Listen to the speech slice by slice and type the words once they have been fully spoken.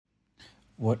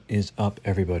What is up,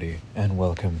 everybody, and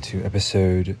welcome to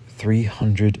episode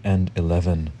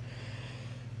 311.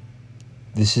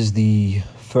 This is the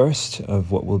first of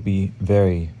what will be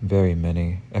very, very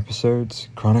many episodes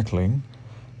chronicling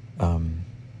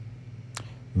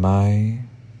my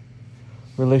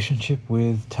relationship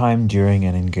with time during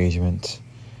an engagement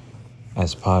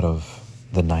as part of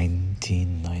the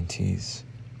 1990s.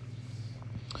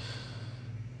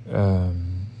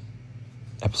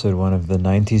 Episode 1 of the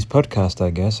 90s podcast,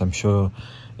 I guess. I'm sure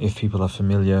if people are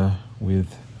familiar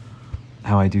with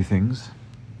how I do things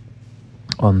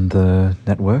on the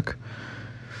network,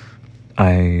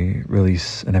 I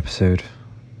release an episode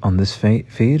on this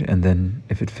feed, and then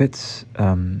if it fits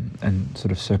and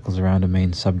sort of circles around a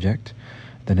main subject,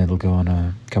 then it'll go on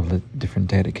a couple of different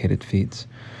dedicated feeds.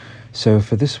 So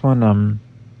for this one,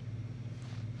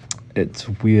 it's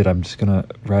weird. I'm just gonna,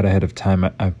 right ahead of time,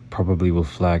 I probably will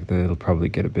flag that it'll probably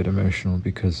get a bit emotional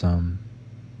because I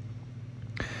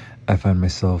find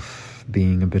myself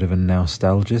being a bit of a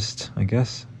nostalgist, I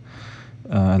guess.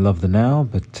 I love the now,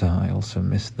 but I also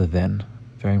miss the then,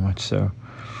 very much so.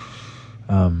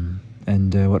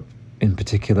 And what in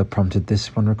particular prompted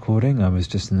this one recording, I was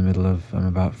just in the middle of, I'm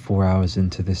about 4 hours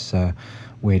into this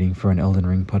waiting for an Elden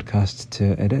Ring podcast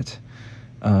to edit,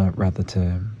 rather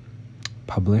to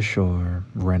publish or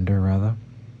render rather,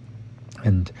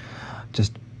 and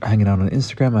just hanging out on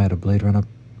Instagram. I had a Blade Runner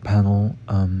panel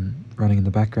running in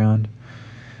the background,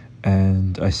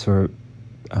 and I saw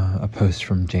a post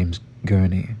from James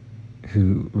Gurney,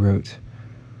 who wrote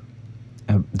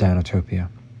Dinotopia,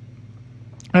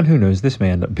 and who knows, this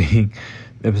may end up being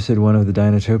episode 1 of the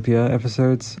Dinotopia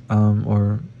episodes,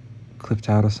 or clipped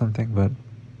out or something, but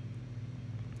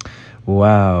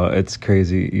wow, it's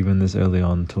crazy. Even this early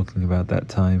on, talking about that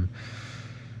time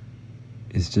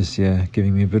is just,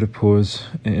 giving me a bit of pause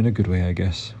in a good way, I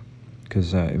guess,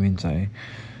 because it means I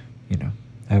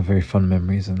have very fun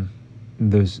memories, and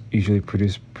those usually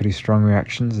produce pretty strong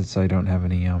reactions. I don't have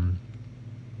any,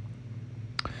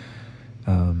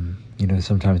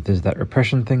 sometimes there's that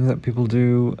repression thing that people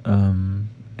do,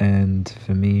 and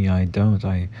for me, I don't.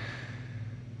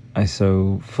 I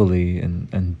so fully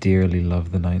and dearly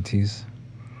love the 90s.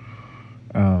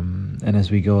 And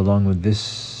as we go along with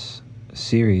this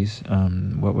series,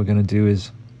 what we're going to do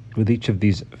is, with each of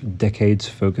these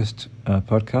decades-focused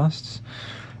podcasts,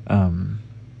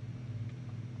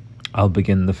 I'll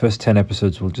begin. The first 10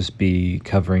 episodes will just be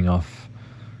covering off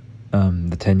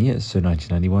the 10 years, so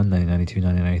 1991, 1992,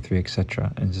 1993,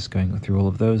 etc., and just going through all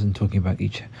of those and talking about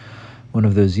each one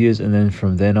of those years. And then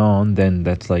from then on, then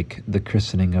that's like the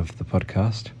christening of the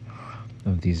podcast,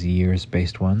 of these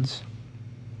years-based ones.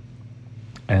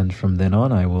 And from then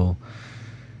on, I will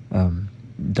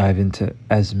dive into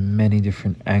as many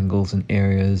different angles and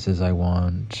areas as I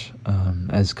want,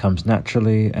 as comes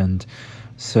naturally, and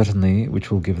certainly,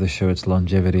 which will give the show its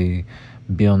longevity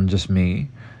beyond just me,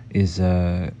 is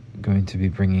going to be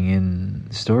bringing in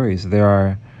stories. There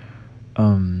are,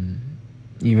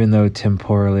 even though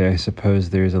temporally, I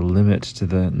suppose, there is a limit to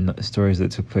the stories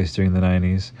that took place during the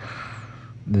 90s,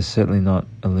 there's certainly not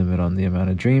a limit on the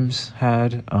amount of dreams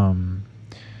had,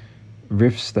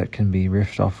 riffs that can be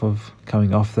riffed off of,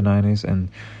 coming off the 90s, and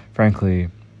frankly,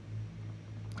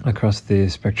 across the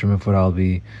spectrum of what I'll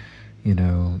be,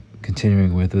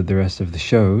 continuing with the rest of the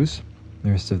shows,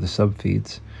 the rest of the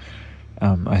sub-feeds,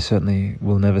 I certainly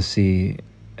will never see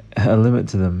a limit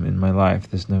to them in my life.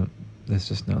 There's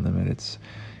just no limit. It's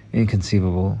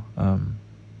inconceivable. And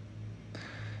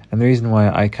the reason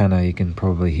why you can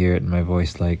probably hear it in my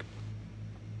voice, like,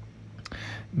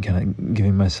 kind of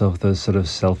giving myself those sort of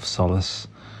self-solace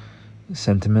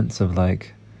sentiments of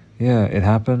like, yeah, it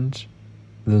happened.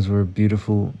 Those were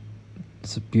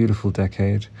it's a beautiful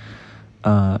decade.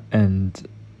 And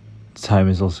time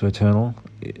is also eternal,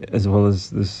 as well as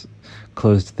this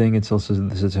closed thing. It's also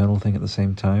this eternal thing at the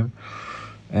same time.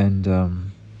 And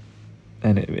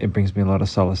it brings me a lot of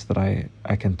solace that I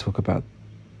can talk about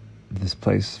this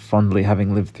place fondly,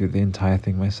 having lived through the entire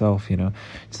thing myself.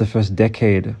 It's the first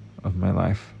decade of my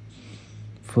life.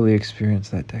 Fully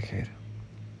experienced that decade.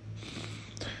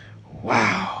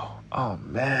 Wow. Oh,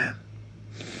 man.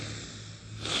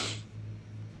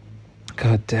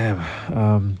 God damn.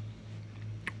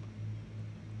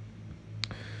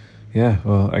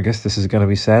 Well, I guess this is going to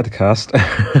be sadcast.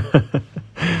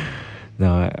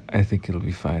 No, I think it'll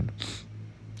be fine.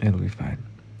 It'll be fine.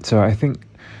 So I think,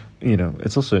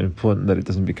 it's also important that it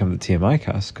doesn't become the TMI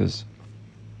cast, because,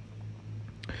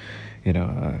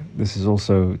 this is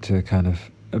also to kind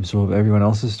of absorb everyone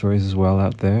else's stories as well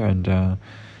out there, and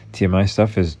TMI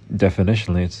stuff is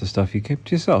definitionally, it's the stuff you keep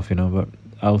to yourself, but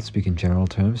I'll speak in general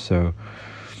terms. So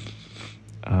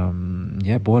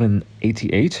Born in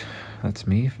 88. That's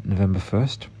me, November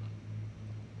 1st.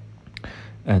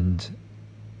 And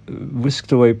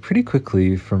whisked away pretty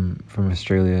quickly from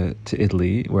Australia to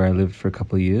Italy, where I lived for a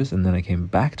couple of years, and then I came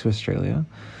back to Australia,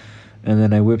 and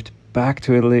then I whipped back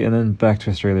to Italy, and then back to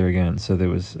Australia again. So there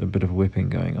was a bit of whipping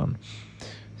going on.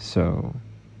 So,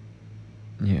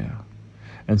 yeah.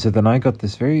 And so then I got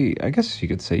this very, I guess you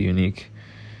could say, unique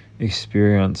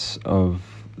experience of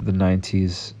the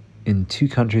 90s in two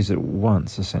countries at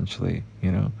once, essentially,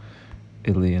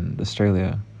 Italy and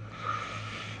Australia.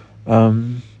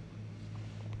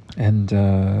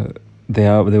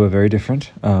 They were very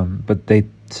different, but they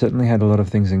certainly had a lot of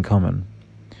things in common.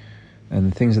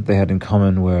 And the things that they had in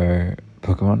common were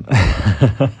Pokemon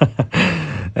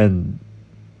and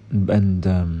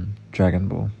Dragon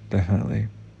Ball, definitely.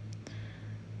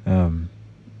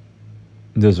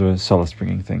 Those were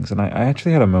solace-bringing things. And I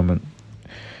actually had a moment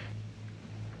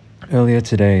earlier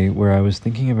today where I was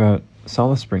thinking about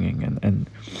solace-bringing and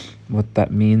what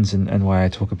that means and why I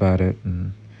talk about it.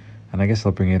 And I guess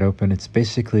I'll bring it open. It's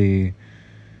basically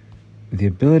the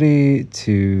ability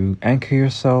to anchor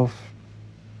yourself,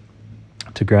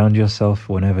 to ground yourself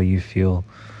whenever you feel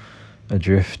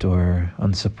adrift or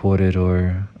unsupported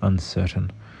or uncertain.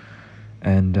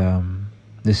 And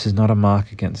this is not a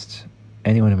mark against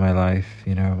anyone in my life,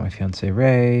 my fiance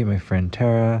Ray, my friend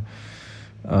Tara,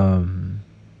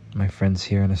 my friends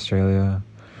here in Australia.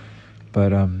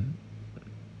 But I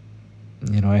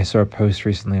saw a post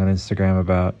recently on Instagram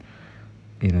about,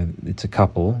 it's a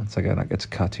couple. It's it's a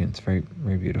cartoon. It's very,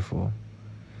 very beautiful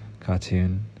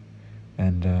cartoon,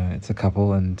 and it's a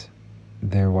couple, and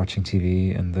they're watching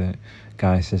TV, and the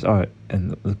guy says, "Oh,"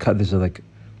 and there's a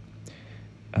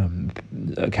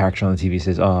character on the TV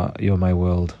says, "Oh, you're my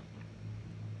world,"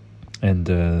 and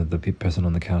the person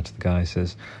on the couch, the guy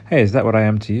says, "Hey, is that what I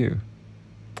am to you?"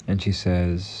 And she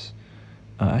says,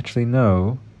 "Actually,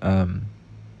 no.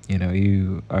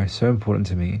 You are so important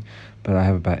to me, but I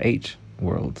have about 8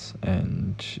 worlds."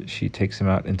 And she takes him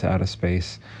out into outer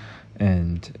space,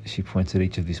 and she points at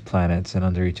each of these planets, and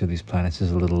under each of these planets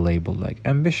is a little label like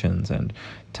ambitions and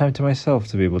time to myself,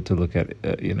 to be able to look at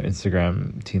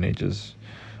Instagram teenagers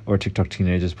or TikTok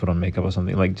teenagers put on makeup or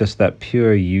something, like just that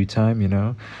pure you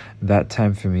time. That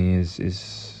time for me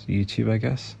is YouTube, I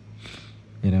guess.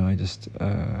 I just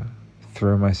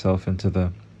throw myself into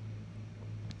the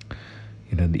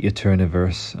the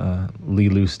Eterniverse,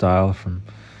 Lilu style from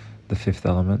The Fifth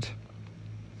Element,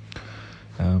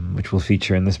 which will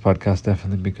feature in this podcast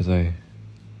definitely, because I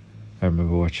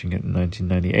remember watching it in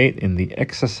 1998 in the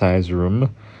exercise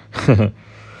room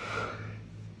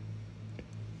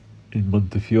in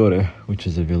Montefiore, which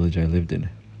is a village I lived in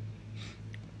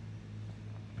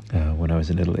when I was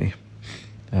in Italy.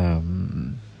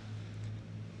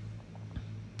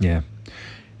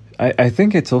 I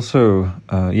think it's also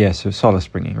so solace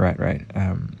bringing, right.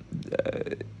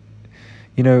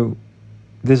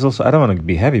 There's also, I don't want to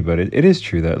be heavy, but it is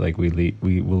true that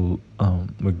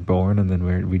we're born and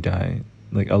then we die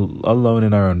alone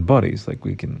in our own bodies.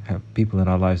 We can have people in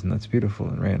our lives, and that's beautiful.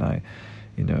 And Ray and I,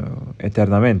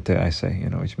 eternamente, I say,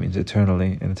 which means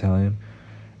eternally in Italian.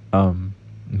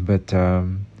 But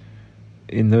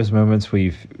in those moments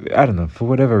where I don't know, for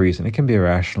whatever reason, it can be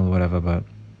irrational, whatever, but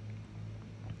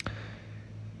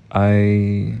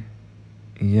I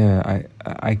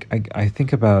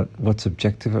think about what's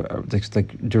objective,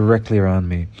 directly around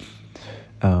me,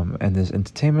 and there's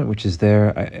entertainment which is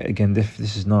there.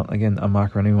 This is not a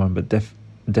mark on anyone, but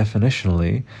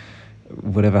definitionally,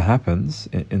 whatever happens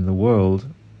in the world,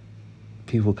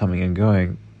 people coming and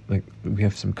going, we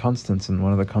have some constants, and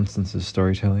one of the constants is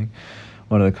storytelling,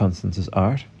 one of the constants is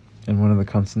art, and one of the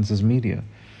constants is media,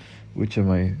 which are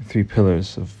my 3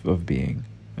 pillars of being,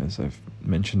 as I've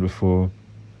mentioned before.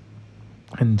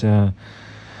 And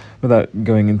without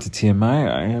going into TMI,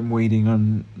 I am waiting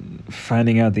on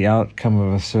finding out the outcome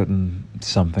of a certain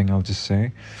something, I'll just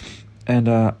say. And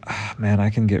man, I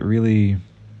can get really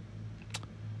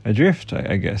adrift,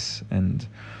 I guess, and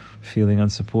feeling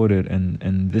unsupported.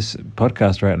 And this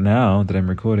podcast right now that I'm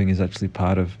recording is actually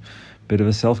part of a bit of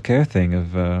a self-care thing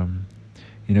of,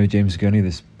 James Gurney,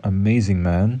 this amazing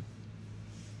man,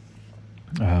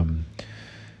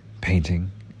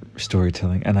 painting,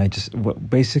 storytelling, and I just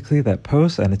basically that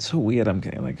post, and it's so weird, I'm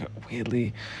getting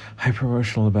weirdly hyper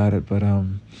emotional about it, but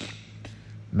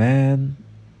man,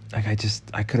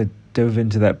 I could have dove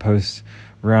into that post,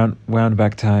 wound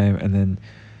back time, and then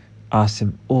asked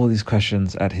him all these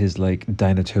questions at his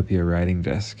Dinotopia writing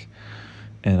desk.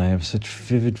 And I have such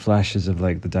vivid flashes of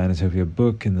the Dinotopia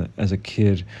book, and as a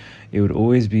kid it would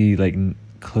always be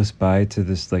close by to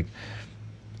this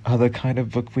other kind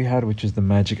of book we had, which is the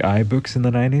Magic Eye books in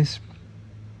the 90s.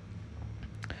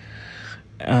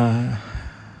 Man,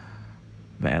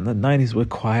 the 90s were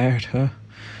quieter.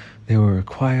 They were a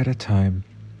quieter time.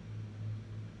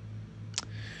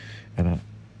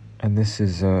 And this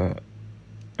is a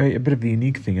bit of a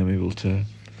unique thing I'm able to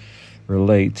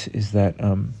relate, is that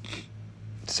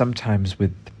sometimes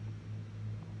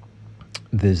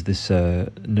there's this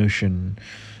notion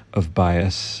of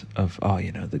bias of,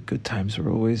 the good times were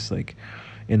always like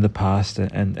in the past,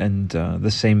 and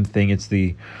the same thing. It's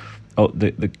the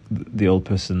old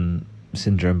person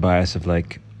syndrome bias of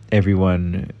like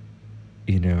everyone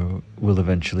will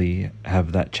eventually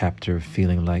have that chapter of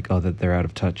feeling like, that they're out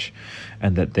of touch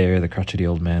and that they're the crotchety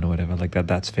old man or whatever, like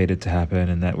that's fated to happen,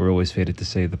 and that we're always fated to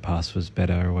say the past was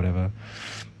better or whatever.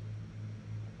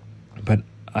 But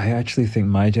I actually think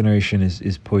my generation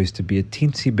is poised to be a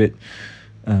teensy bit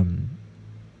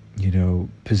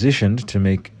positioned to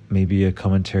make maybe a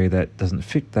commentary that doesn't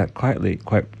fit that quite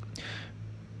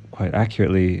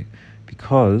accurately,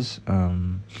 because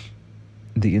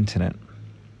the internet.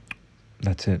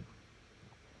 That's it.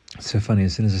 It's so funny.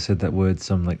 As soon as I said that word,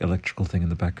 some like electrical thing in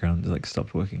the background like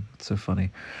stopped working. It's so funny.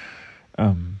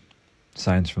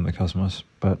 Science from the cosmos.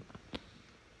 But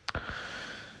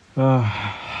the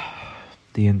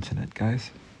internet, guys.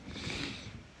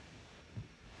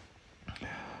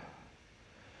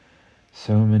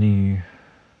 So many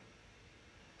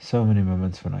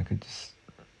moments when I could just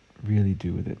really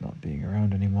do with it not being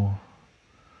around anymore.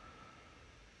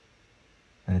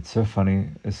 And it's so funny,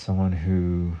 as someone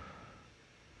who,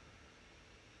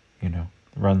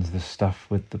 runs this stuff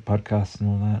with the podcast and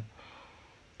all that,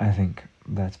 I think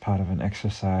that's part of an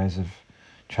exercise of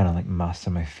trying to like master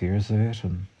my fears of it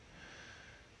and,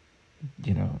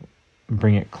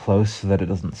 bring it close so that it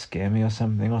doesn't scare me or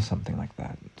something like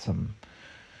that. Some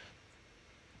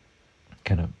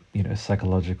kind of,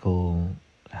 psychological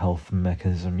health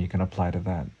mechanism you can apply to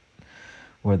that,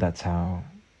 where that's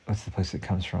the place it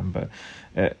comes from. But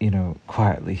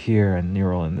quietly here, and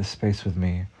you're all in this space with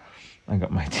me, I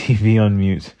got my TV on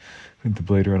mute with the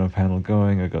Blade Runner panel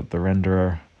going. I got the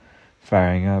renderer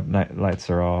firing up, night lights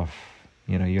are off.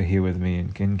 You're here with me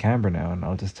in Canberra now, and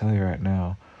I'll just tell you right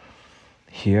now,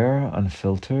 here,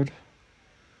 unfiltered,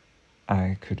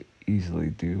 I could easily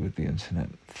do with the internet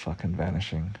fucking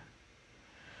vanishing.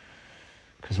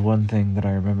 Because one thing that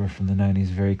I remember from the 90s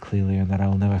very clearly, and that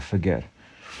I'll never forget,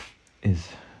 is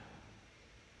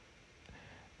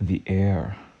the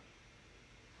air.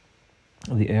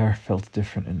 The air felt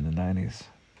different in the 90s.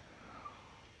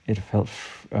 It felt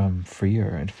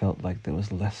freer. It felt like there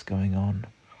was less going on.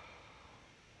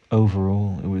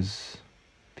 Overall, it was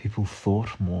people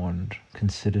thought more and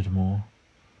considered more.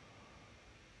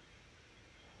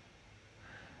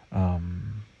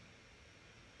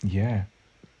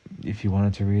 If you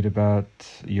wanted to read about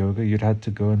yoga, you'd had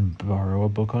to go and borrow a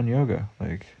book on yoga.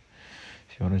 Like,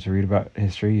 if you wanted to read about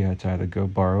history, you had to either go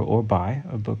borrow or buy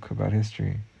a book about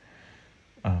history.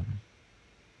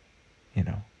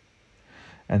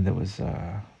 And there was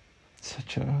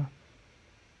such an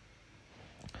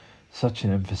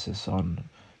emphasis on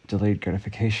delayed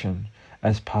gratification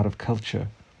as part of culture.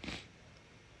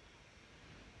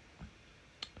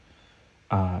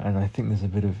 And I think there's a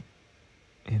bit of,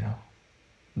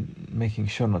 making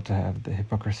sure not to have the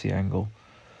hypocrisy angle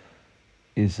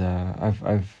is,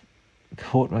 I've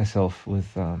caught myself with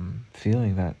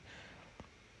feeling that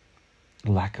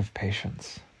lack of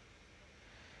patience.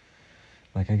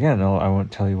 Like, again, I won't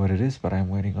tell you what it is, but I'm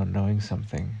waiting on knowing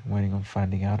something, waiting on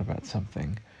finding out about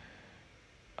something.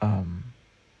 And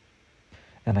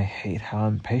I hate how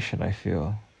impatient I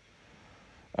feel.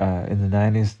 In the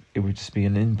 90s, it would just be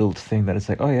an inbuilt thing that it's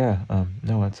like,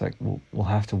 no, it's like, we'll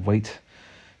have to wait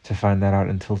to find that out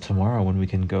until tomorrow when we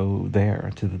can go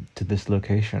there to this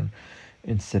location,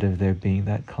 instead of there being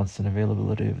that constant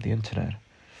availability of the internet.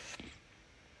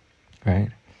 Right?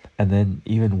 And then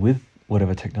even with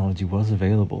whatever technology was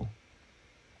available,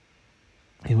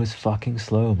 it was fucking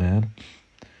slow, man.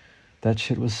 That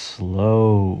shit was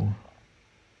slow.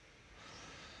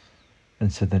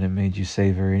 And so then it made you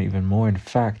savor it even more. In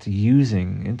fact,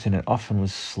 using internet often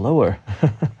was slower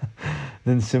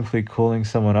than simply calling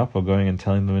someone up or going and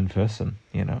telling them in person,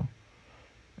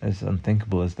 as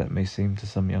unthinkable as that may seem to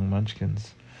some young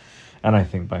munchkins. And I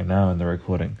think by now in the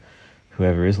recording,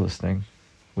 whoever is listening,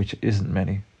 which isn't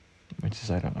many, which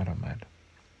is I don't mind,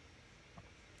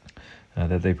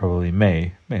 that they probably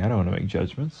may, I don't want to make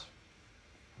judgments,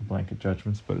 blanket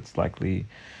judgments, but it's likely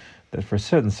that for a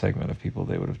certain segment of people,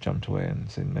 they would have jumped away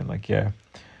and been like, yeah,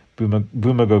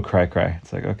 boomer go cry.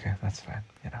 It's like, okay, that's fine,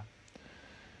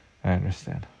 I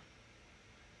understand.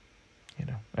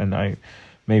 And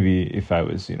maybe if I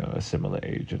was, a similar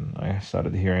age and I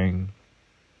started hearing,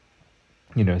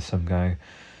 some guy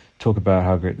talk about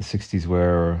how great the 60s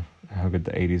were or how good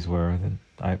the 80s were, then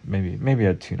maybe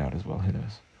I'd tune out as well, who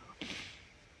knows.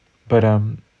 But,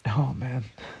 oh man.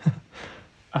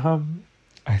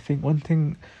 I think one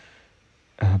thing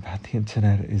about the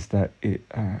internet is that it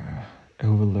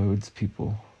overloads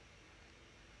people.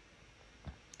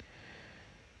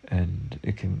 And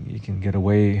you can get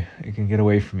away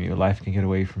from you. Life can get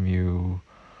away from you.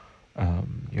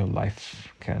 Your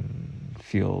life can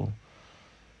feel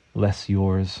less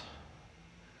yours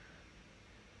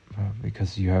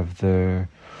because you have the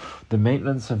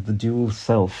maintenance of the dual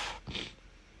self,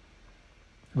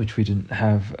 which we didn't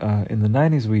have in the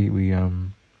 90s.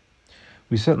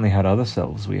 We certainly had other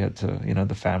selves. We had to,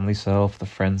 the family self, the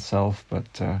friend self,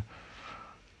 but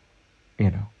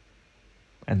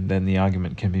and then the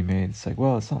argument can be made. It's like,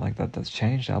 well, it's not like that's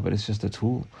changed, Albert. It's just a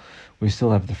tool. We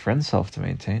still have the friend self to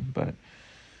maintain, but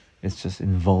it's just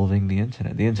involving the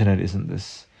internet. The internet isn't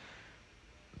this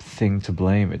thing to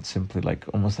blame. It's simply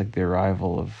almost like the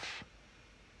arrival of,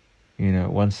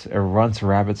 once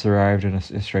rabbits arrived in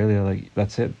Australia,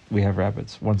 that's it. We have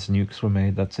rabbits. Once nukes were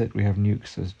made, that's it. We have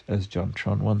nukes, as John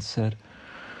Tron once said.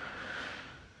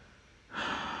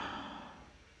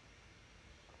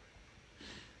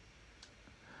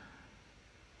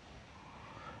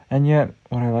 And yet,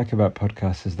 what I like about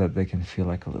podcasts is that they can feel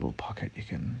like a little pocket you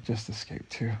can just escape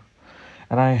to.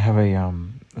 And I have a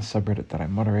subreddit that I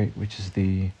moderate, which is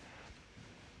the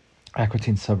Aqua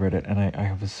Teen subreddit, and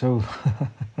I was so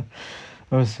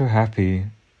I was so happy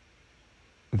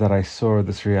that I saw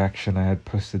this reaction I had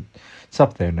posted. It's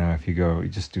up there now. If you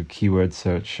just do keyword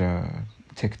search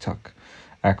TikTok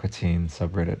Aqua Teen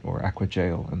subreddit or Aqua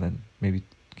Jail, and then maybe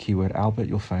keyword Albert,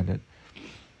 you'll find it.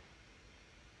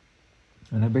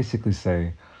 And I basically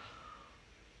say,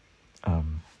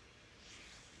 and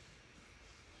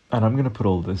I'm going to put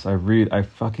all this, I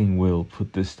fucking will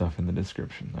put this stuff in the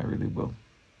description. I really will.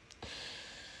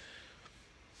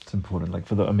 It's important,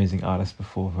 for the amazing artist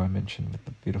before who I mentioned with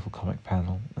the beautiful comic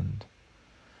panel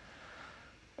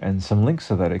and some links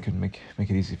so that I can make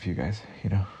it easy for you guys,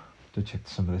 to check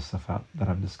some of this stuff out that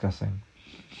I'm discussing.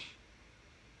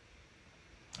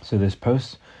 So this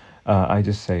post, I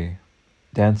just say,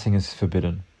 dancing is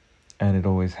forbidden, and it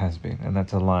always has been. And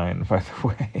that's a line, by the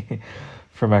way,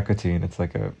 from Aqua Teen. It's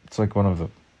like one of the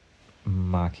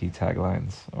marquee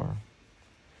taglines or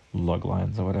log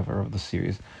lines or whatever of the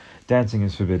series. Dancing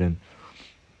is forbidden,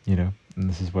 and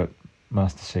this is what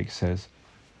Master Shake says,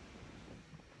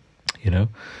 and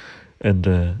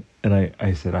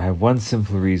I said I have one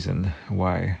simple reason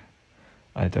why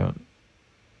I don't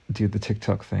do the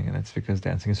TikTok thing, and it's because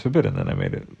dancing is forbidden. And I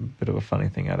made a bit of a funny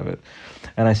thing out of it,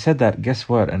 and I said that, guess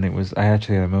what, and I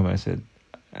actually had a moment. I said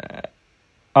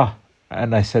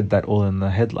and I said that all in the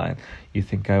headline. You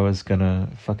think I was gonna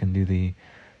fucking do the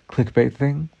clickbait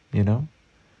thing,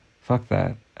 fuck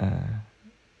that.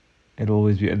 It'll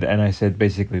always be, and I said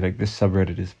basically this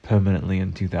subreddit is permanently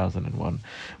in 2001,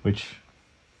 which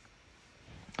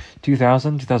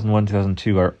 2000, 2001,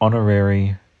 2002 are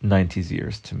honorary 90s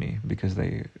years to me, because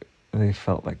they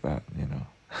felt like that,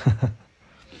 As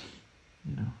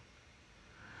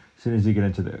soon as you get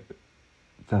into the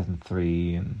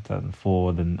 2003 and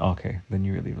 2004, then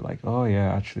you really were like, oh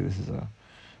yeah, actually this is a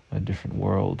different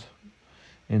world,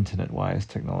 internet-wise,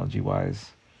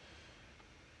 technology-wise.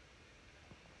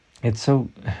 It's so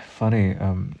funny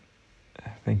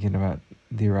thinking about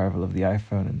the arrival of the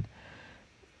iPhone and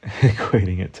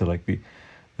equating it to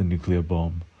the nuclear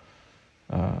bomb.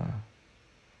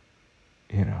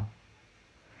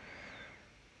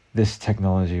 This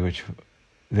technology, which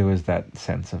there was that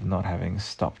sense of not having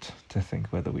stopped to think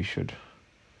whether we should,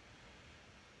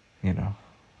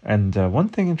 And one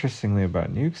thing interestingly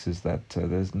about nukes is that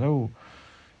there's no,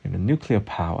 nuclear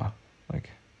power.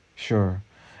 Sure,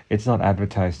 it's not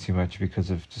advertised too much because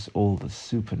of just all the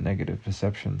super negative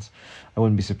perceptions. I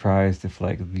wouldn't be surprised if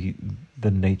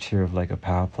the nature of a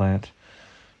power plant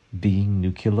being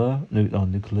nuclear,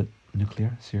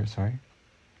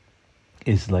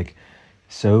 is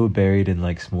so buried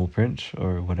in small print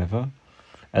or whatever,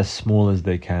 as small as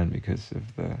they can because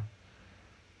of the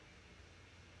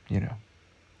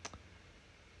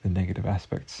negative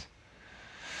aspects.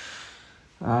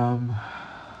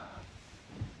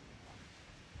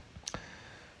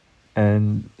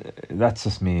 And that's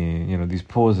just me, these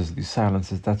pauses, these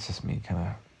silences, that's just me kind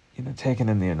of, taking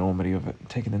in the enormity of it,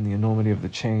 taking in the enormity of the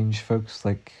change, folks,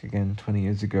 again, 20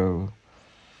 years ago,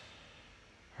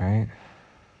 right?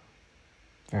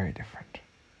 Very different.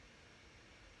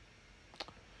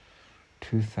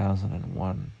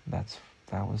 2001, that's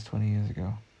that was 20 years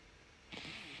ago.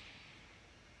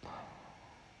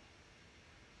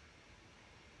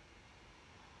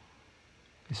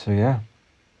 So yeah,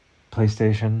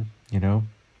 PlayStation,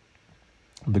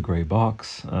 the gray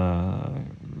box,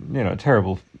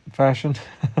 terrible fashion.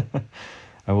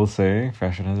 I will say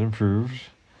fashion has improved.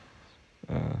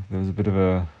 There was a bit of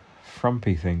a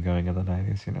frumpy thing going in the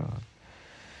 90s,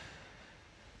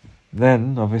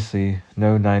 Then, obviously,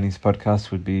 no 90s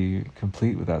podcast would be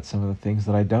complete without some of the things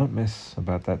that I don't miss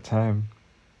about that time.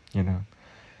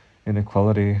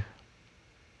 Inequality,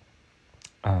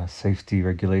 safety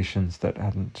regulations that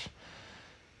hadn't,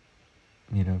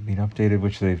 been updated,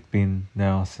 which they've been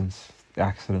now since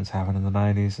accidents happened in the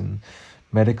 90s, and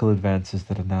medical advances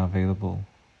that are now available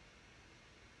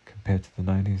compared to the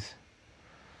 90s.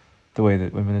 The way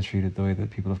that women are treated, the way that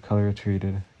people of color are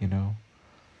treated,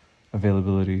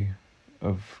 availability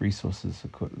of resources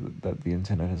that the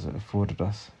internet has afforded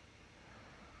us.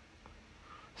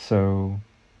 So,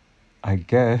 I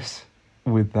guess,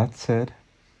 with that said,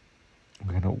 I'm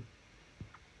going to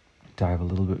dive a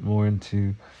little bit more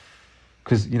into,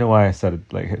 because you know why I started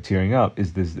tearing up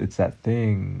is it's that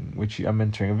thing which I'm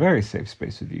entering a very safe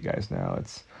space with you guys now.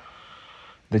 It's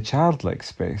the childlike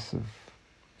space of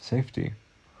safety.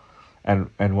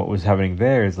 And what was happening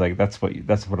there is that's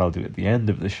what I'll do at the end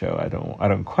of the show. I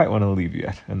don't quite want to leave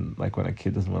yet. And when a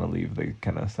kid doesn't want to leave, they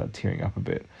kind of start tearing up a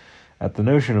bit at the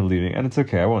notion of leaving. And it's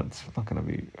okay. It's not going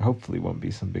to be, hopefully won't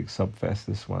be some big subfest,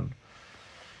 this one.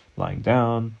 Lying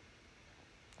down,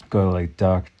 go to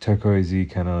dark turquoisey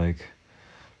kind of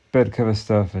bed cover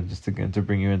stuff, and just again to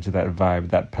bring you into that vibe,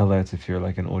 that palette. If you're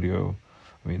an audio,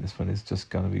 this one is just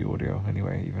gonna be audio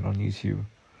anyway, even on YouTube.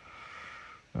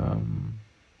 I'm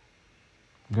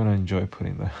gonna enjoy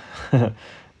putting the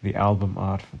the album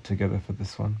art together for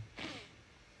this one.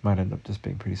 Might end up just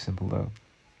being pretty simple though,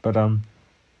 but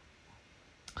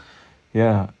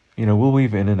yeah, we'll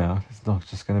weave in and out. It's not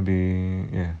just gonna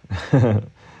be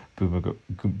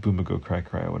boomer go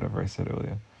cry or whatever I said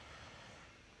earlier.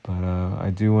 But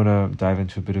I do want to dive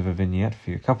into a bit of a vignette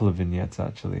for you, a couple of vignettes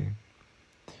actually.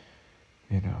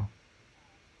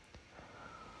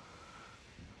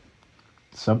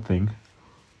 Something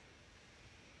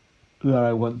that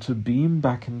I want to beam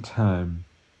back in time.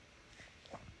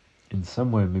 In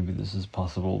some way, maybe this is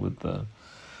possible with the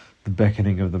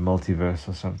beckoning of the multiverse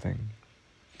or something.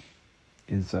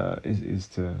 Is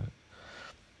to,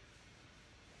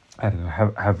 I don't know,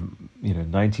 have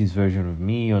 90s version of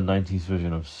me or 90s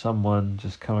version of someone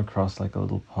just come across a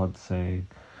little pod saying,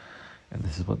 and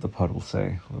this is what the pod will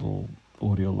say, a little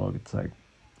audio log. It's I'm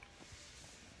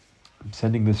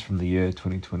sending this from the year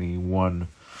 2021.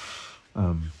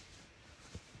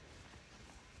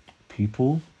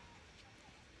 People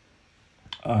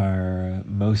are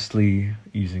mostly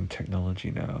using technology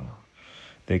now.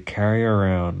 They carry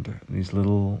around these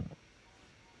little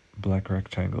black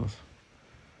rectangles,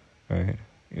 right?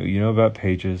 You know about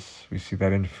pages. We see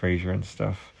that in Frasier and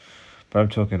stuff. But I'm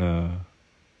talking an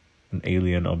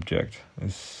alien object.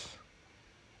 This,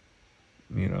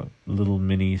 little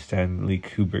mini Stanley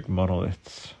Kubrick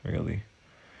monoliths, really.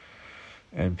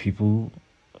 And people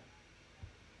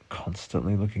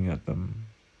constantly looking at them,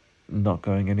 not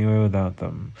going anywhere without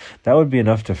them. That would be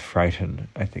enough to frighten,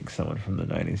 I think, someone from the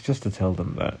 90s, just to tell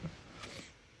them that.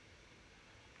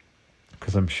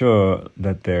 Because I'm sure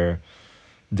that their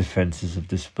defenses of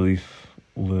disbelief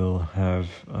will have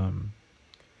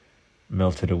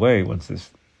melted away once this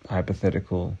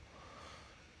hypothetical,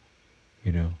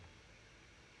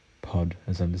 pod,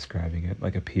 as I'm describing it,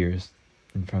 appears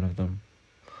in front of them.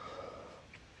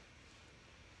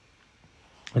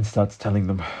 And starts telling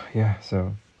them, yeah,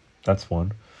 so that's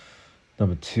one.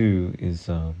 Number two is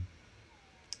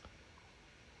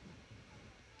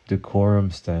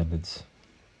decorum standards,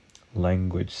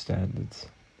 language standards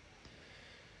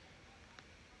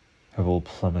have all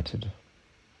plummeted.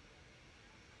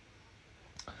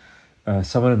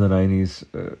 Someone in the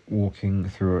 90s walking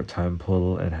through a time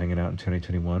portal and hanging out in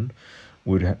 2021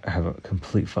 would have a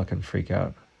complete fucking freak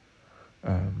out.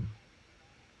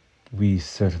 We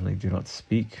certainly do not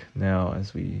speak now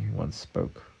as we once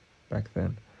spoke back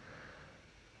then.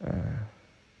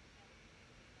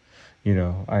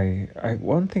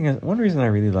 One reason I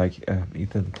really like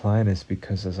Ethan Klein is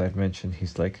because, as I've mentioned,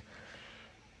 he's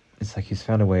he's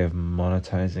found a way of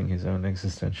monetizing his own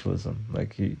existentialism.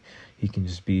 He can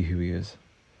just be who he is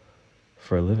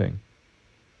for a living,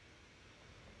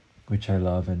 which I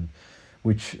love. And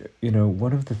which,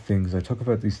 one of the things I talk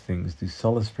about, these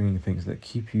solace bringing things that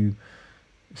keep you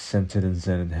centered and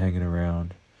zen and hanging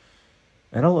around.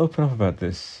 And I'll open up about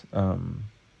this.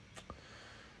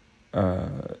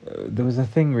 there was a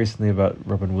thing recently about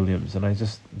Robin Williams, and I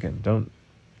just, again, don't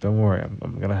worry,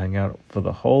 I'm gonna hang out for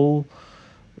the whole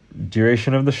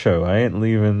duration of the show. I ain't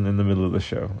leaving in the middle of the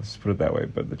show, let's put it that way.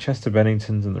 But the Chester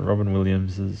Benningtons and the Robin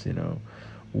Williamses,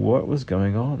 what was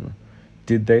going on?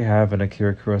 Did they have an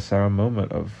Akira Kurosawa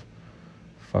moment of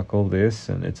fuck all this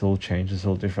and it's all changed, it's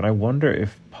all different? I wonder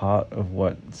if part of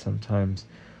what sometimes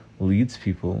leads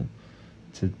people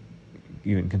to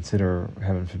even consider,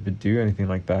 heaven forbid, do anything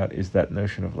like that is that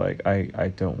notion of like,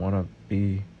 I don't want to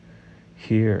be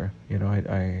here,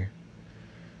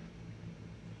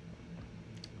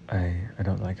 I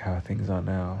don't like how things are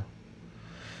now.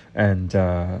 And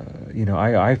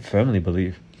I firmly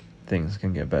believe things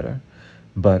can get better,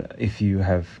 but if you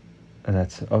have, and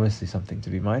that's obviously something to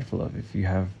be mindful of, if you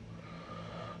have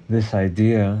this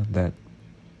idea that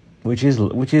which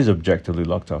is objectively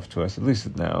locked off to us, at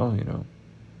least now,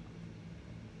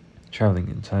 traveling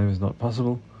in time is not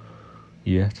possible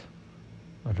yet.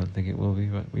 I don't think it will be,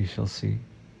 but we shall see.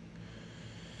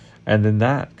 And then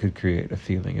that could create a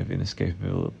feeling of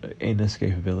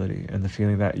inescapability, and the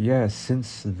feeling that,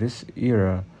 since this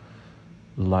era,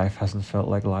 life hasn't felt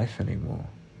like life anymore.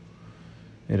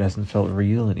 It hasn't felt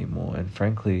real anymore. And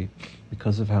frankly,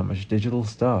 because of how much digital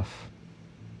stuff,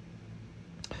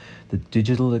 the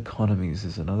digital economies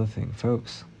is another thing,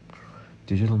 folks.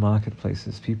 Digital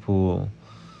marketplaces, people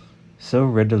so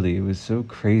readily, it was so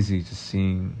crazy just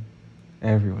seeing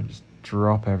everyone just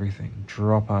drop everything,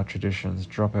 drop our traditions,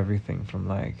 drop everything from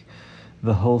like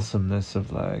the wholesomeness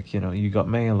of like, you got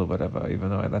mail or whatever, even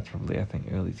though that's probably, I think,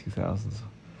 early 2000s,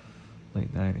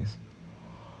 late 90s.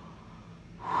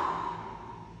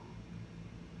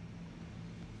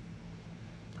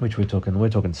 Which we're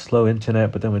talking slow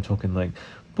internet, but then we're talking like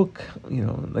book,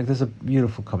 like there's a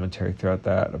beautiful commentary throughout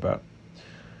that about,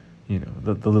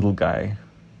 the little guy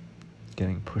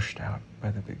getting pushed out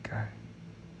by the big guy.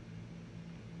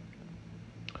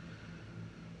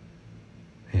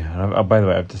 Yeah, and by the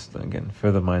way, I've just, again,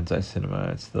 further mind's eye cinema.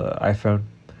 It's the iPhone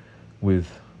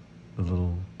with the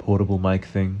little portable mic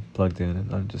thing plugged in,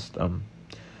 and I'm just,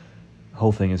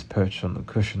 whole thing is perched on the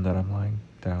cushion that I'm lying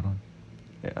down on.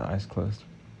 Yeah, eyes closed.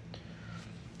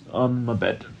 On my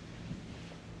bed.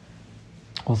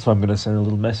 Also, I'm going to send a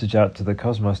little message out to the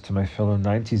cosmos, to my fellow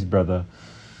 90s brother,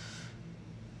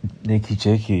 Nakey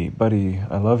Jakey. Buddy,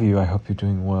 I love you. I hope you're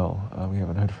doing well. We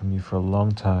haven't heard from you for a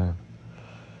long time.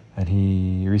 And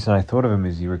the reason I thought of him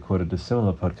is he recorded a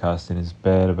similar podcast in his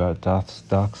bed about Dark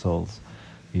Souls.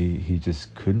 He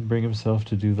just couldn't bring himself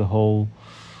to do the whole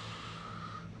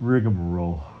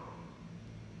rigmarole.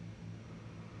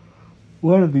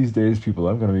 One of these days, people,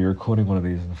 I'm going to be recording one of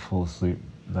these and fall asleep.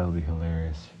 That'll be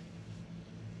hilarious.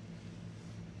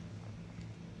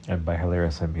 And by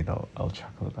hilarious, I mean I'll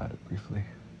chuckle about it briefly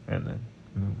and then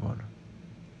move on.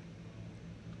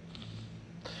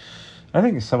 I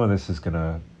think some of this is going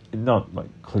to, not like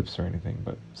clips or anything,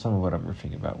 but some of what I'm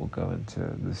riffing about will go into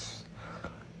this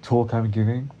talk I'm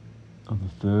giving on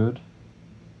the 3rd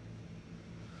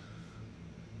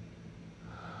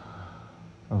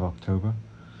of October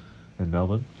in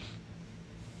Melbourne.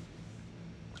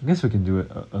 I guess we can do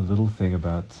a little thing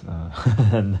about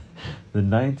the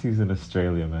 90s in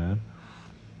Australia, man.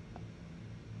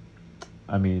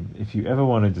 I mean, if you ever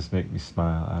want to just make me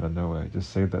smile out of nowhere,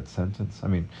 just say that sentence. I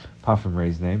mean, apart from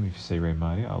Ray's name, if you say Ray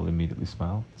Marty, I'll immediately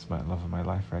smile. It's my love of my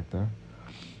life right there.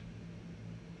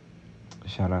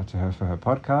 Shout out to her for her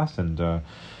podcast, and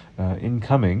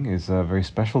incoming is a very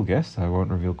special guest. I won't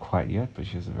reveal quite yet, but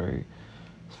she's a very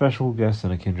special guest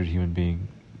and a kindred human being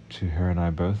to her, and I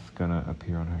both gonna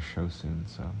appear on her show soon,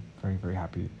 so very, very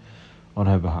happy on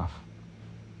her behalf.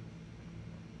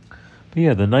 But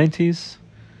yeah, the 90s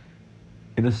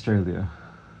in Australia.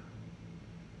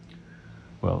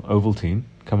 Well, Ovaltine,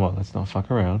 come on, let's not fuck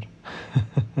around.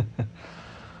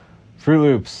 Fruit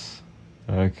Loops,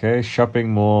 okay,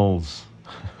 shopping malls.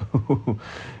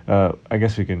 I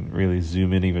guess we can really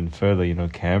zoom in even further,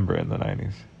 Canberra in the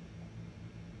 90s.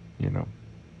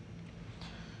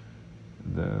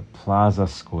 The Plaza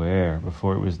Square,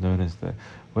 before it was known as the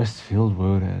Westfield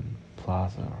Road and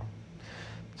Plaza.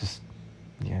 Just,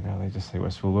 now they just say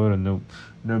Westfield Road and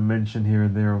no mention here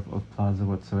and there of Plaza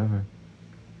whatsoever.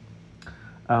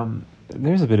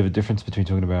 There's a bit of a difference between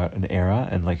talking about an era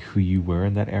and like who you were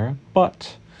in that era,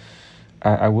 but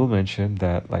I will mention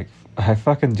that like I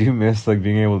fucking do miss like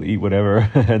being able to eat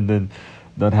whatever and then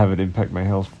not have it impact my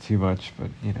health too much, but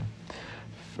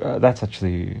that's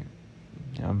actually,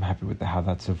 I'm happy with how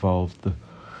that's evolved,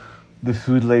 the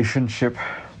food relationship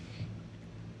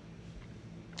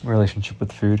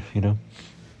with food,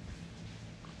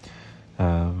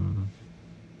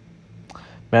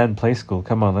 Man, Play School,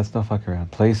 come on, let's not fuck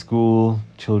around. Play School,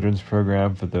 children's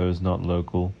program for those not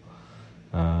local.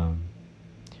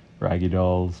 Raggy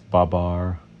Dolls,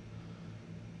 Babar,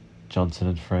 Johnson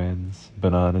and Friends,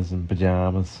 Bananas in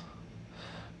Pajamas,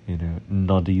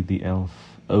 Noddy the Elf,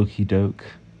 Okie Doke,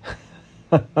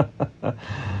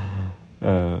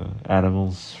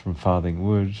 Animals from Farthing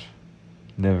Wood,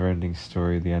 Never Ending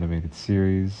Story, the animated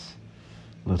series,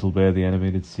 Little Bear, the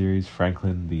animated series,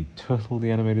 Franklin the Turtle,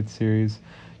 the animated series,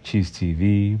 Cheese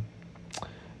TV,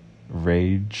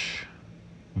 Rage,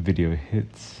 Video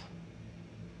Hits.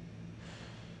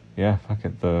 Yeah, fuck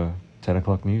it, the 10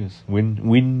 o'clock news.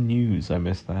 Win News, I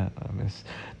missed that.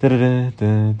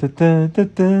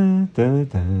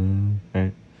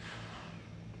 Right.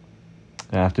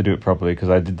 I have to do it properly because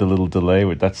I did the little delay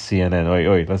with that's CNN.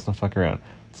 Wait, let's not fuck around.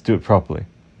 Let's do it properly.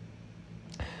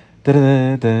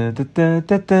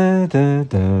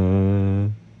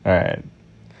 Alright.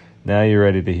 Now you're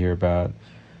ready to hear about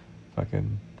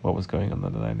fucking what was going on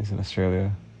in the 90s in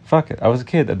Australia. Fuck it, I was a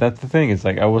kid. That's the thing. It's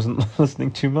like I wasn't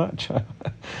listening too much. I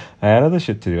had other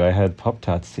shit to do. I had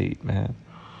Pop-Tarts to eat, man.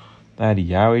 I had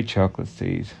Yowie chocolates to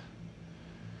eat.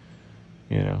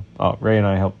 Ray and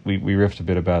I helped. We riffed a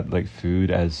bit about like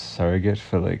food as surrogate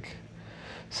for like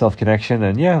self-connection.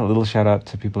 And yeah, a little shout out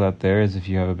to people out there as if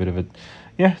you have a bit of a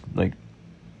like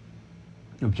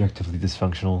objectively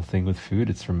dysfunctional thing with food.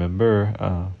 It's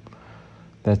remember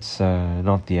that's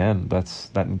not the end.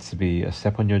 That needs to be a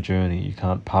step on your journey. You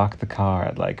can't park the car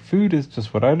at like food is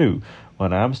just what I do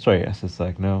when I'm stressed. It's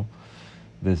like no,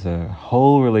 there's a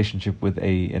whole relationship with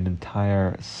an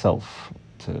entire self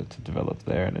to develop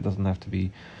there, and it doesn't have to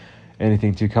be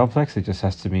anything too complex. It just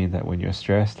has to mean that when you're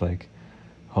stressed, like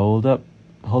hold up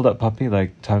puppy,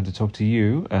 like time to talk to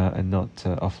you and not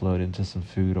offload into some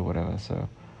food or whatever. So a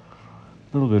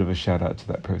little bit of a shout out to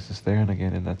that process there, and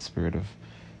again in that spirit of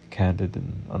candid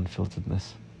and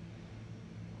unfilteredness.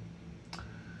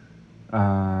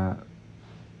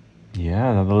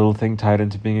 Another little thing tied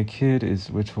into being a kid is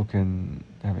we're talking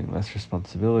having less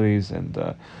responsibilities, and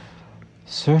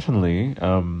certainly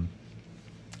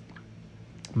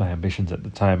my ambitions at the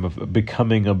time of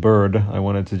becoming a bird. I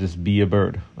wanted to just be a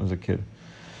bird as a kid.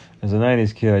 As a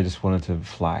 90s kid, I just wanted to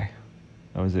fly.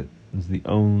 That was it. It was the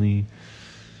only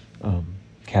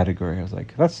category. I was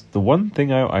like, that's the one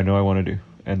thing I know I want to do.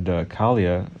 And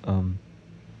Kalia, or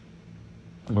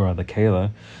rather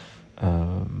Kayla,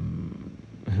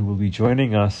 who will be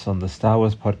joining us on the Star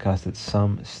Wars podcast at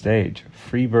some stage.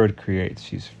 Freebird Creates.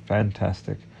 She's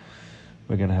fantastic.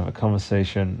 We're going to have a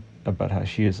conversation about how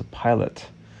she is a pilot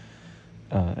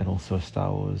and also a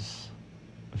Star Wars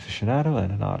aficionado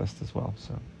and an artist as well.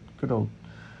 So good old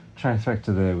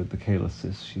trifecta there with the Kayla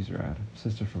sis. She's rad.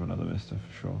 Sister from another mister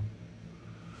for sure.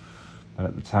 But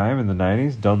at the time, in the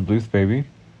 90s, Don Bluth, baby.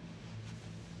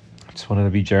 I just wanted to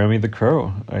be Jeremy the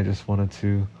Crow. I just wanted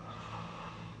to...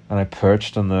 And I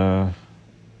perched on the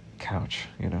couch,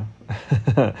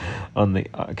 on the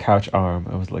couch arm.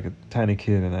 I was like a tiny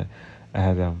kid, and I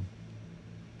had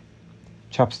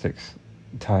chopsticks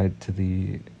tied to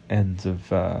the ends of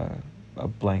a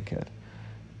blanket,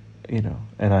 and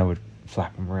I would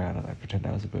flap them around, and I'd pretend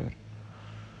I was a bird.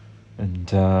 And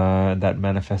that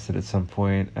manifested at some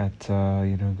point at,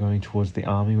 going towards the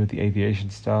army with the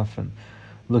aviation stuff and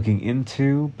looking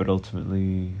into, but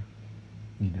ultimately,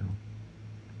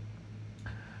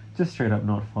 just straight up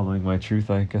not following my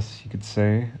truth, I guess you could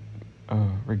say,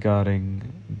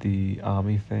 regarding the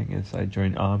army thing. Is I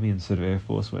joined army instead of Air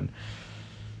Force when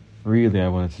really I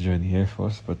wanted to join the Air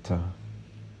Force, but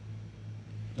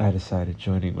I decided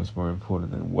joining was more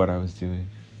important than what I was doing.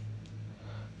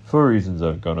 For reasons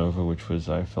I've gone over, which was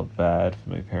I felt bad for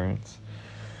my parents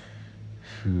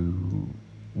who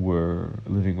were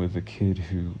living with a kid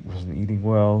who wasn't eating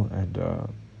well and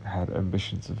had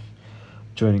ambitions of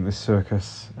joining the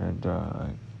circus, and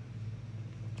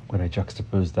when I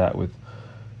juxtaposed that with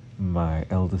my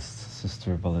eldest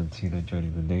sister Valentina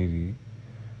joining the Navy,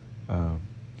 and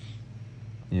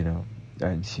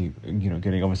she,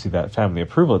 getting obviously that family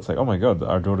approval, it's like, oh my God,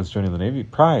 our daughter's joining the Navy,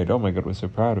 pride, oh my God, we're so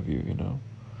proud of you,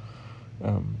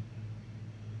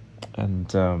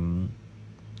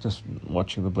 just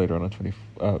watching the Blade Runner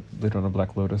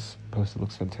Black Lotus poster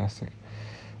looks fantastic.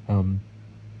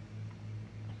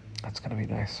 That's gonna be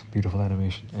nice. Beautiful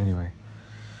animation. Anyway.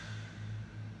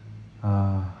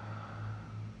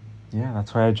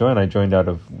 That's why I joined. I joined out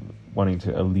of wanting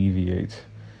to alleviate,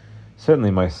 certainly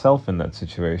myself in that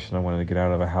situation. I wanted to get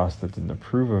out of a house that didn't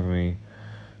approve of me.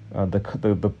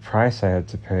 The price I had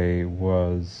to pay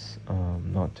was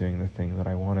not doing the thing that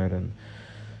I wanted. And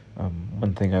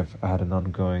one thing I've had an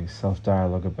ongoing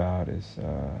self-dialogue about is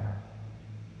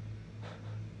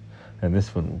and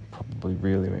this one will probably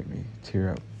really make me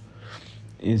tear up,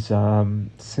 is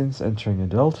since entering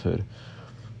adulthood,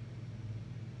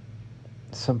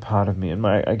 some part of me, and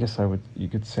you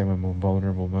could say my more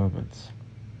vulnerable moments,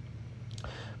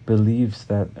 believes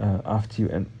that after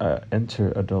you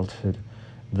enter adulthood,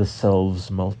 the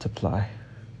selves multiply,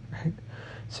 right?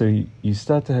 So you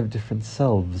start to have different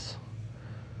selves,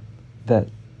 that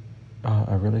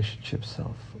a relationship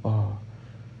self,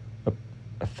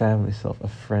 a family self, a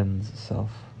friend's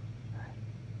self,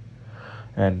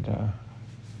 and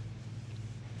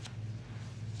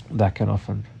that can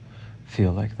often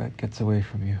feel like that gets away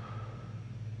from you.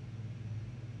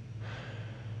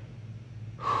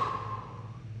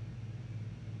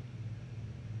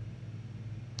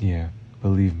 Yeah,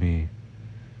 believe me,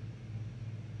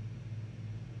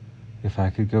 if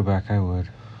I could go back, I would.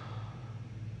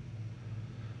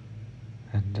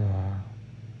 And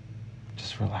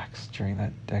just relax during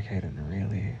that decade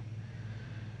and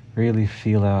really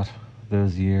feel out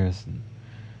those years and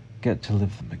get to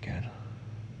live them again.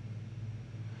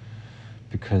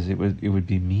 Because it would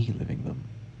be me living them.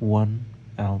 One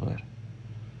Albert.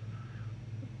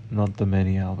 Not the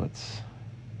many Alberts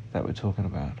that we're talking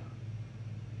about.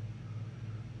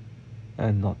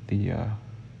 And not the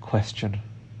question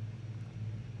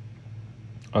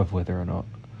of whether or not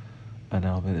an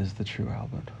Albert is the true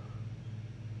Albert.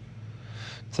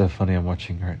 It's so funny, I'm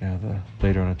watching right now the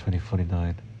Blade Runner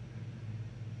 2049.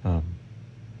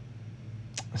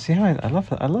 See how I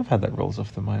love how that rolls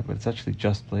off the mind, but it's actually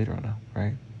just Blade Runner,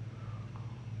 right?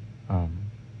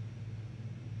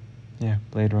 Yeah,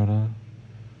 Blade Runner,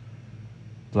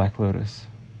 Black Lotus.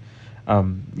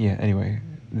 Anyway,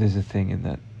 there's a thing in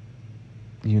that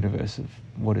universe of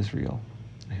what is real,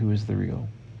 who is the real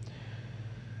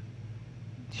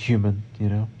human,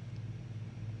 and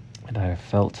I have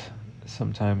felt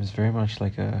sometimes very much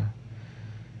like a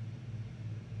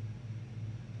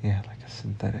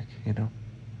synthetic,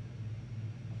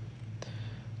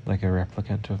 like a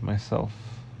replicant of myself,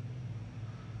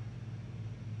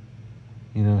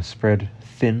 spread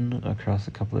thin across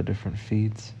a couple of different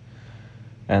feeds.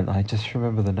 And I just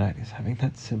remember the 90s having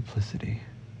that simplicity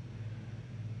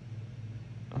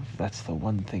of, that's the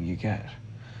one thing you get,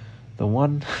 the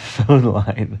one phone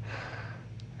line,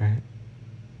 right,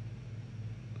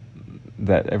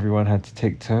 that everyone had to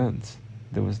take turns.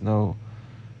 There was no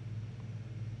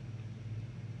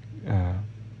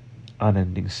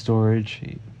unending storage.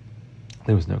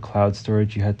 There was no cloud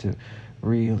storage. You had to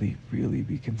really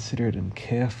be considerate and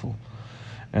careful.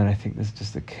 And I think there's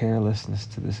just a carelessness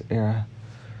to this era,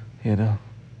 and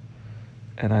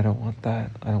I don't want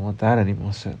that. I don't want that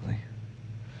anymore, certainly.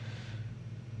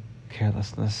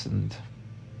 Carelessness and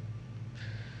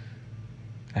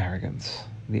arrogance.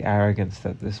 The arrogance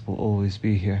that this will always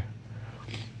be here.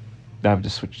 I've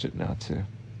just switched it now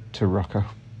to Rocco,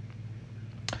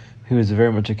 who is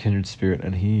very much a kindred spirit,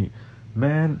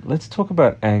 and let's talk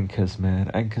about anchors, man.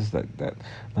 Anchors that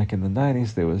like in the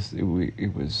 90s,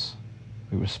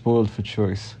 we were spoiled for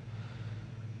choice.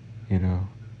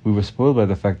 We were spoiled by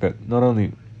the fact that not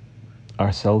only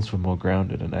ourselves were more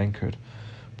grounded and anchored,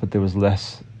 but there was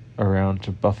less around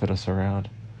to buffet us around.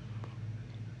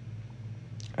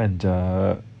 And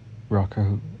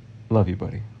Rocco, love you,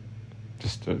 buddy.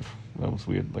 Just that was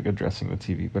weird, like addressing the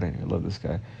TV, but anyway, I love this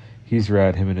guy. He's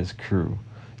rad, him and his crew.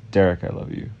 Derek, I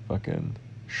love you. Fucking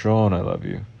Sean, I love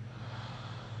you.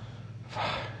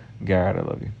 Garrett, I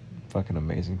love you. Fucking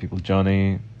amazing people.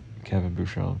 Johnny, Kevin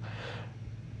Bouchon.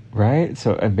 Right?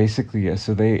 So, and basically, yeah,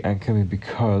 so they anchor me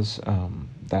because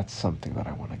that's something that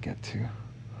I want to get to.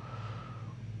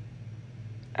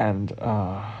 And,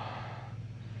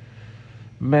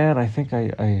 man, I think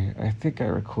I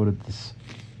recorded this.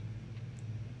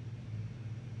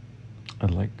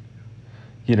 And like,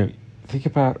 think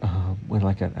about when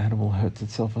like an animal hurts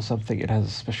itself or something, it has a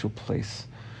special place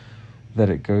that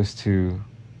it goes to,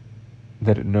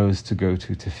 that it knows to go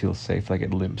to feel safe, like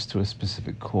it limps to a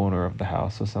specific corner of the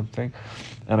house or something.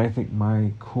 And I think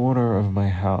my corner of my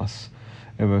house,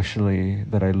 emotionally,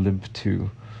 that I limp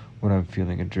to when I'm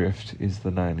feeling adrift is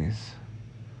the 90s.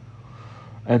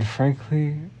 And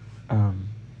frankly,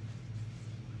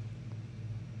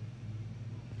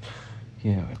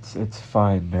 it's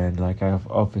fine, man. Like, I'm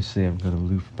gonna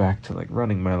loop back to like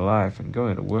running my life and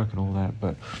going to work and all that,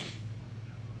 but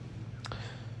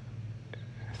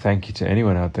thank you to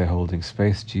anyone out there holding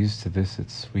space. Cheers to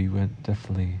this. We went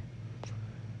definitely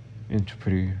into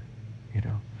pretty,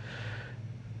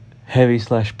 heavy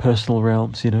 / personal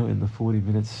realms, in the 40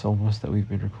 minutes almost that we've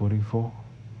been recording for.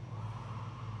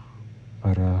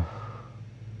 But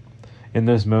in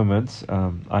those moments,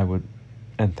 I would,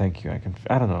 and thank you.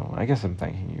 I don't know. I guess I'm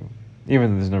thanking you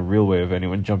Even though there's no real way of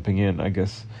anyone jumping in, I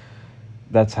guess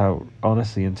that's how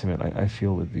honestly intimate I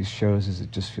feel with these shows, is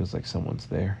it just feels like someone's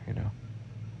there, you know.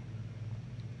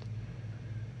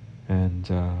 And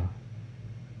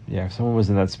yeah, if someone was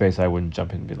in that space, I wouldn't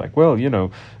jump in and be like, well, you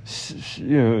know,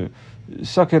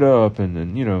 suck it up,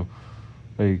 and you know,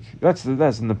 like that's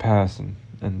in the past,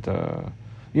 and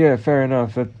yeah, fair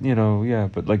enough, that, you know, yeah,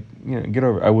 but like, you know, get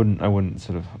over. I wouldn't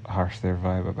sort of harsh their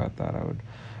vibe about that. I would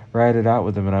ride it out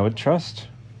with them, and I would trust,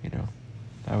 you know,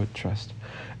 I would trust.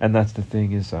 And that's the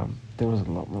thing, is there was a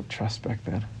lot more trust back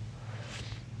then.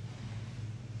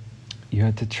 You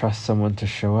had to trust someone to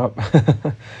show up,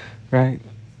 right?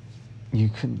 You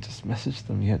couldn't just message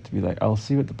them. You had to be like, I'll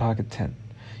see you at the park at 10.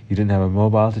 You didn't have a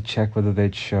mobile to check whether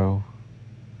they'd show.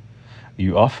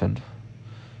 You often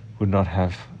would not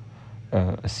have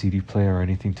a CD player or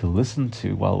anything to listen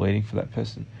to while waiting for that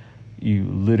person. You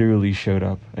literally showed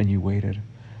up and you waited,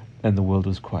 and the world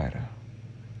was quieter.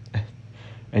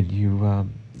 And you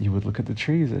would look at the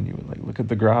trees, and you would like look at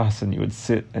the grass, and you would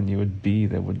sit, and you would be.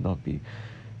 There would not be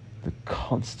the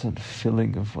constant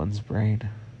filling of one's brain.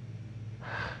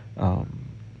 And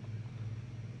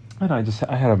I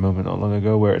had a moment not long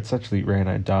ago where it's actually, Ray and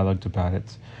I dialogued about it.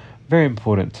 It's very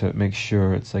important to make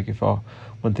sure, it's like,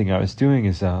 one thing I was doing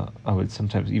is I would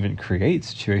sometimes even create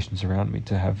situations around me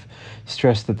to have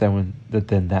stress that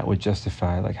that would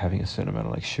justify like having a certain amount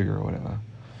of like sugar or whatever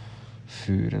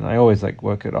food. And I always like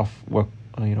work out.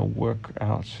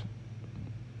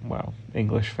 Wow,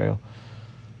 English fail.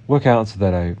 Work out so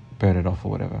that I burn it off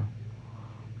or whatever.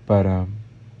 But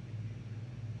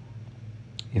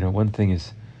you know, one thing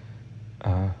is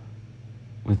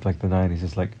with like the 90s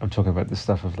is like, I'm talking about this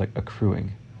stuff of like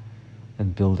accruing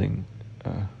and building,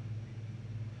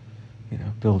 you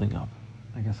know, building up.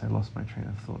 I guess I lost my train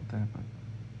of thought there, but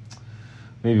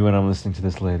maybe when I'm listening to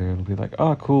this later, it'll be like,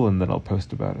 oh, cool, and then I'll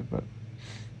post about it. But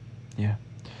yeah,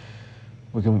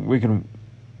 we'll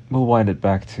wind it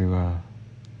back to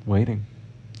waiting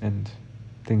and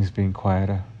things being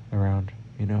quieter around,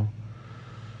 you know.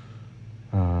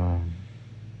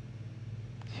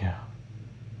 Yeah.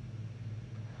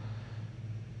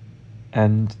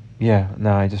 And yeah,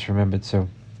 now I just remembered so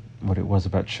what it was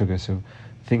about sugar. So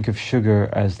think of sugar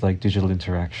as like digital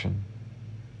interaction.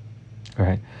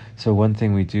 Right? So one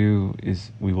thing we do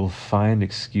is we will find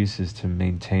excuses to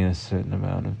maintain a certain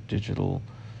amount of digital,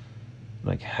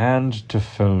 like hand to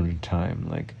phone time,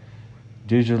 like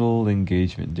digital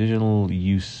engagement, digital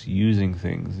using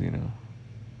things, you know,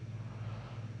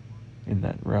 in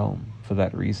that realm for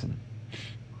that reason.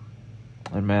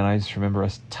 And man, I just remember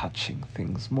us touching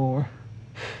things more.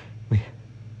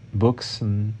 Books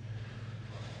and,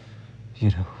 you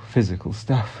know, physical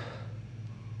stuff.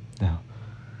 Now,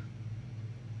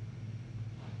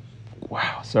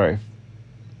 wow, sorry.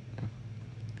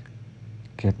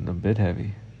 Getting a bit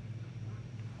heavy.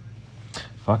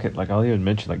 Fuck it, like I'll even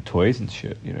mention like toys and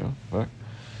shit, you know, fuck.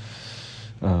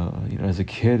 You know, as a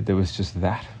kid, there was just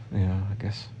that, you know, I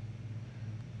guess.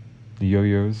 The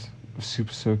yo-yos,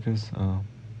 super soakers,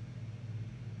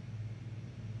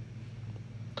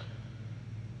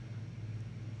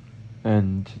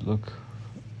 and look,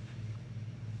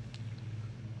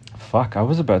 fuck, I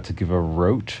was about to give a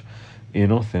rote,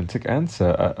 inauthentic answer,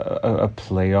 a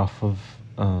play off of,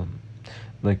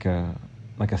 like a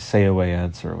say away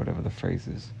answer or whatever the phrase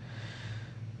is,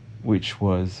 which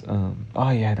was, oh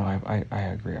yeah, no, I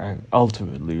agree.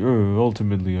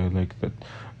 Ultimately, I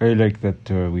like that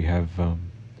we have,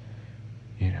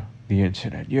 you know, the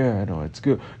internet. Yeah, no, it's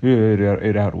good. Yeah,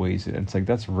 it outweighs it. And it's like,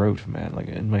 that's rote, man. Like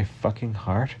in my fucking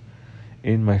heart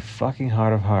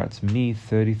of hearts, me,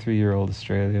 33-year-old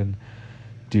Australian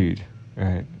dude,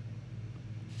 right?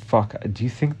 Fuck, do you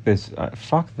think there's,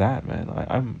 fuck that, man.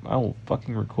 I will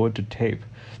fucking record to tape.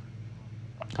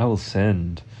 I will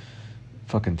send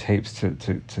fucking tapes to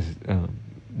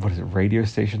what is it, radio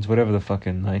stations, whatever the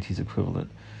fucking 90s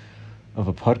equivalent of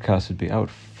a podcast would be. I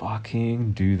would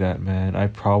fucking do that, man. I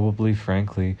probably,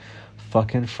 frankly,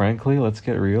 let's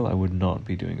get real, I would not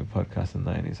be doing a podcast in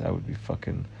the 90s. I would be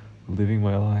fucking living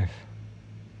my life.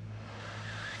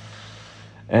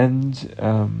 And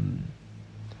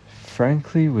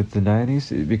frankly, with the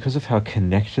 90s, because of how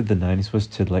connected the 90s was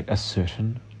to like a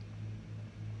certain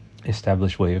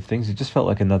established way of things, it just felt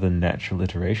like another natural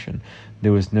iteration.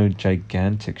 There was no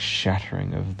gigantic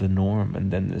shattering of the norm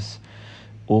and then this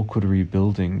awkward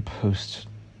rebuilding post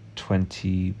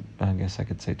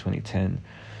 2010.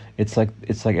 It's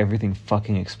like everything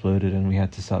fucking exploded and we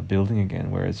had to start building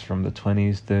again, whereas from the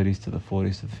 20s, 30s to the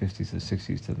 40s to the 50s to the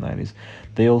 60s to the 90s,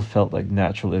 they all felt like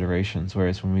natural iterations,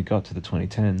 whereas when we got to the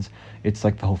 2010s, it's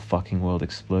like the whole fucking world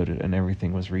exploded and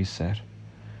everything was reset.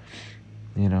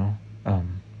 you know,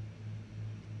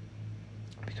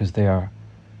 because they are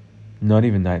not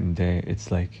even night and day.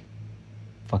 It's like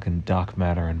fucking dark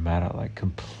matter and matter, like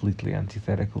completely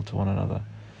antithetical to one another.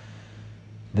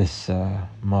 This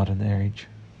modern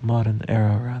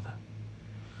era rather.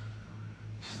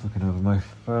 Just looking over my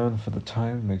phone for the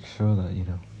time, make sure that, you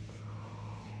know,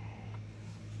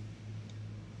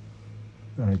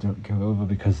 that I don't go over,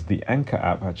 because the Anchor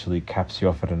app actually caps you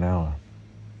off at an hour.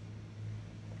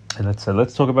 And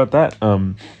let's talk about that.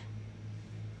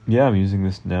 Yeah, I'm using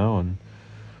this now, and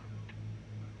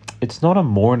it's not a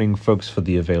mourning, folks, for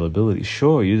the availability.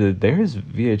 Sure, there is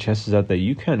VHSs out there.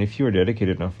 You can, if you are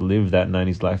dedicated enough, live that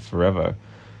 90s life forever.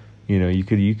 You know, you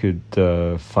could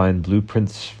find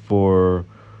blueprints for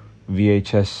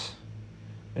VHS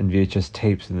and VHS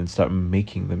tapes, and then start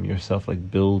making them yourself,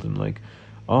 like build and like,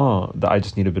 I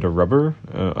just need a bit of rubber,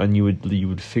 and you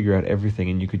would figure out everything,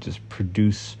 and you could just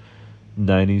produce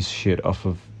 90s shit off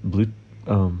of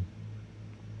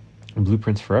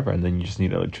blueprints forever. And then you just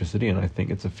need electricity, and I think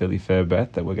it's a fairly fair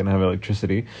bet that we're gonna have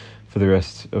electricity for the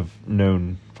rest of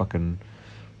known fucking,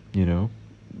 you know,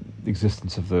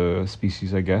 existence of the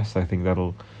species. I guess I think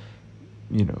that'll,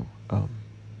 you know,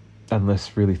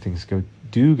 unless really things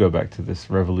do go back to this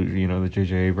revolution, you know, the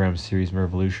J.J. Abrams series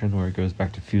Revolution, where it goes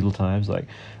back to feudal times, like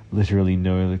literally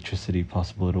no electricity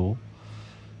possible at all,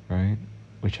 right?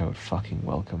 Which I would fucking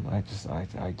welcome. I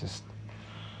just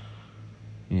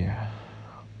yeah.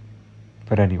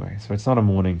 But anyway, so it's not a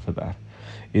mourning for that.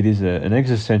 It is an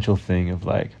existential thing of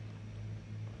like,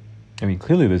 I mean,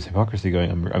 clearly there's hypocrisy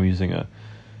going. I'm using an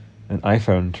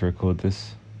iPhone to record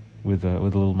this with a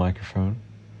little microphone,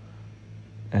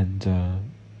 and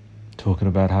talking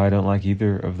about how I don't like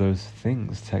either of those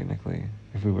things, technically,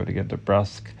 if we were to get to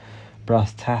brass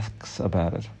tacks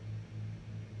about it.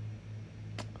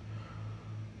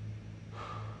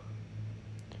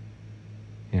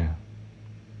 Yeah.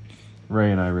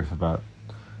 Ray and I riff about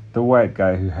the white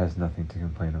guy who has nothing to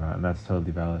complain about, and that's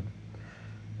totally valid.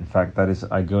 In fact,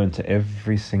 I go into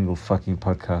every single fucking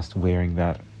podcast wearing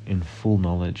that in full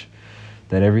knowledge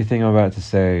that everything I'm about to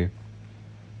say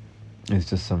is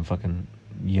just some fucking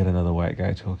yet another white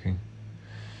guy talking.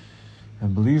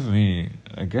 And believe me,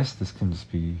 I guess this can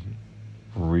just be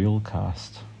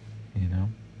Realcast, you know?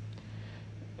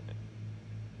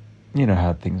 You know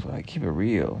how things like, keep it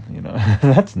real, you know?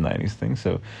 That's a 90s thing,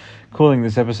 so calling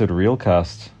this episode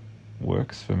Realcast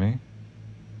works for me.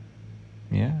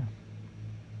 Yeah.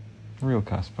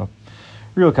 Realcast, pop.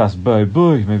 Realcast,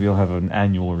 boy. Maybe I'll have an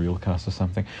annual Realcast or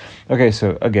something. Okay,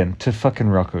 so again, to fucking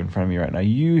Rocco in front of me right now.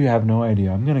 You have no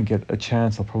idea. I'm gonna get a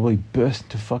chance. I'll probably burst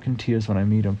into fucking tears when I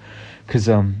meet him. Because,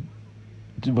 when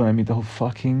I meet the whole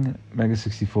fucking Mega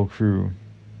 64 crew,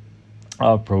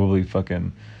 I'll probably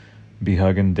fucking be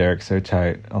hugging Derek so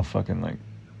tight. I'll fucking, like,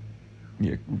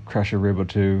 yeah, crash a rib or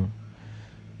two.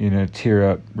 You know, tear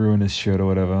up, ruin his shirt or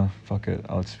whatever. Fuck it.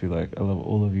 I'll just be like, I love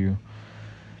all of you.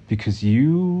 Because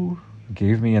you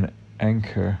gave me an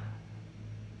anchor.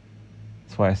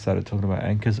 That's why I started talking about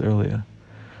anchors earlier.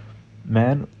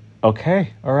 Man,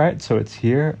 okay, alright, so it's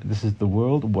here. This is the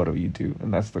world. What do you do?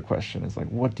 And that's the question. It's like,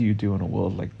 what do you do in a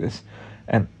world like this?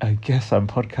 And I guess I'm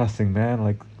podcasting, man.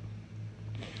 Like,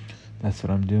 that's what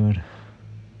I'm doing.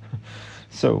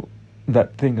 So,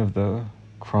 that thing of the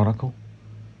Chronicle,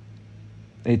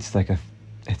 it's like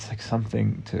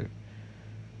something to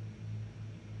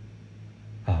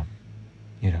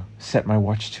you know, set my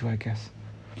watch to, I guess.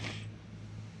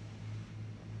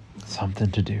 Something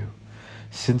to do.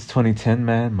 Since 2010,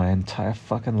 man, my entire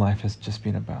fucking life has just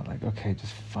been about like, okay,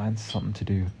 just find something to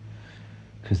do.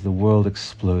 Because the world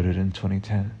exploded in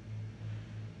 2010.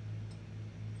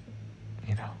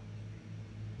 You know,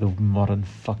 the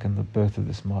birth of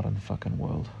this modern fucking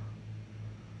world.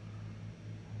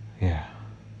 Yeah.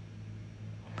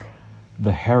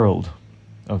 The herald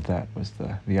of that was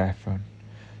the iPhone.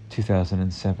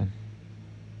 2007,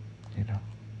 you know,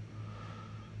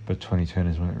 but 2010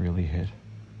 is when it really hit.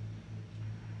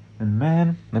 And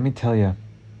man, let me tell you,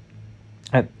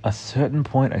 at a certain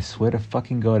point, I swear to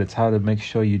fucking God, it's how to make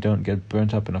sure you don't get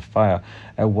burnt up in a fire.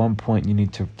 At one point, you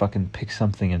need to fucking pick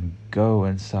something and go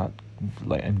and start,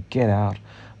 like, and get out.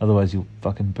 Otherwise, you'll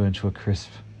fucking burn to a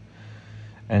crisp.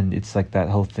 And it's like that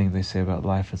whole thing they say about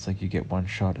life. It's like you get one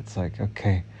shot. It's like,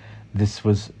 okay, this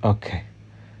was okay.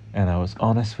 And I was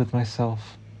honest with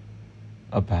myself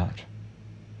about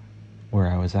where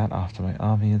I was at after my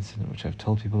army incident, which I've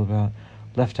told people about.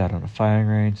 Left out on a firing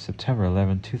range, September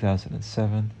 11,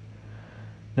 2007.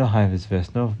 No high-vis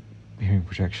vest, no hearing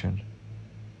protection.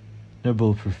 No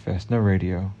bulletproof vest, no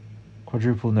radio.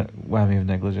 Quadruple whammy of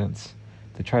negligence.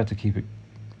 They tried to keep it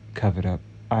covered up,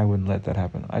 I wouldn't let that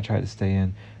happen. I tried to stay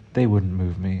in. They wouldn't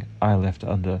move me. I left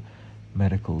under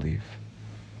medical leave.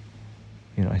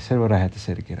 I said what I had to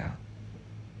say to get out.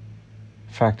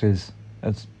 Fact is,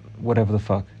 that's whatever the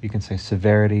fuck. You can say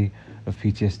severity of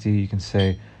PTSD. You can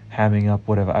say hamming up,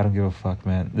 whatever. I don't give a fuck,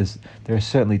 man. There are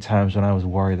certainly times when I was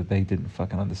worried that they didn't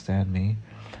fucking understand me.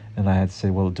 And I had to say,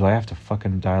 well, do I have to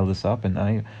fucking dial this up? And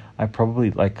I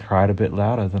probably cried a bit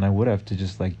louder than I would have to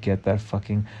just get that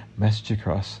fucking message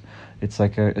across. It's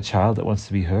like a child that wants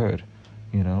to be heard,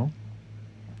 But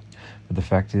the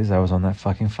fact is, I was on that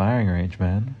fucking firing range,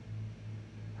 man.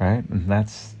 Right? And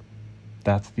that's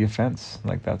the offense.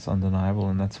 That's undeniable,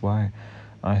 and that's why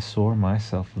I saw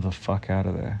myself the fuck out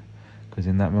of there. Because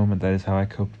in that moment, that is how I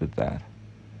coped with that.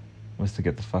 Was to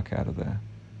get the fuck out of there.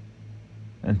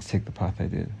 And to take the path I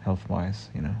did, health-wise,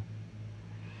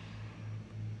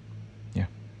 Yeah.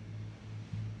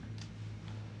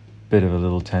 Bit of a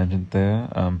little tangent there.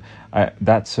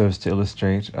 That serves to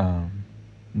illustrate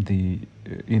the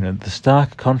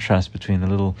stark contrast between a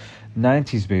little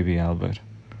 90s baby Albert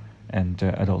and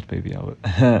adult baby Albert,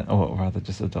 or rather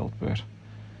just adult Bert,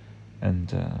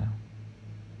 and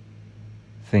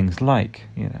things like,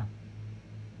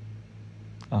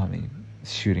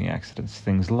 shooting accidents,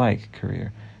 things like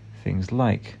career, things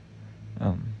like,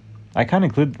 I kind of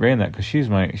include Ray in that because she's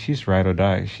ride or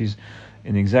die. She's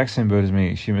in the exact same boat as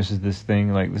me. She misses this thing,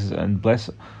 and bless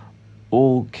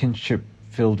all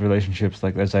kinship-filled relationships,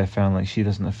 as I found, she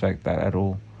doesn't affect that at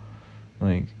all.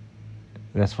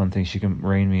 That's one thing she can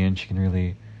rein me in. She can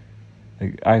really,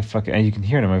 and you can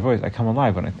hear it in my voice. I come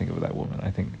alive when I think of that woman.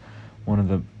 I think one of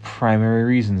the primary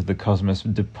reasons the cosmos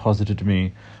deposited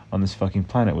me on this fucking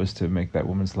planet was to make that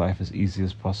woman's life as easy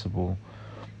as possible,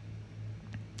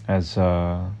 as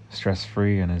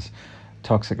stress-free and as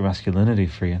toxic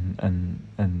masculinity-free and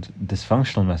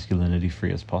dysfunctional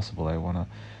masculinity-free as possible. I want to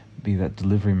be that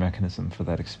delivery mechanism for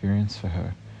that experience for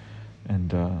her.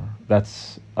 And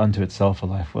that's unto itself a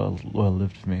life well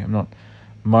lived for me. I'm not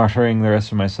martyring the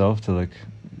rest of myself to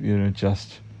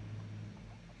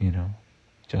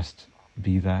just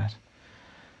be that.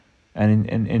 And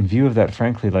in view of that,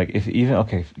 frankly,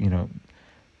 even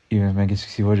if Mega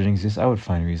 64 didn't exist, I would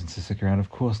find reasons to stick around.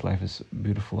 Of course, life is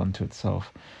beautiful unto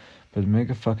itself. But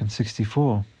Mega fucking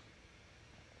 64,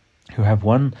 who have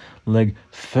one leg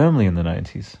firmly in the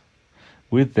 90s,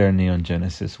 with their Neon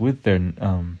Genesis, with their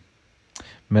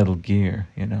Metal Gear,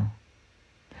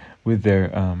 with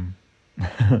their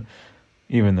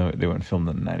even though they weren't filmed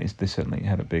in the 90s, they certainly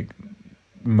had a big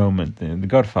moment in The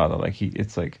Godfather.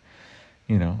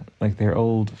 They're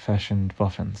old-fashioned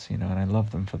boffins, and I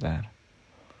love them for that.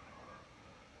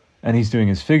 And he's doing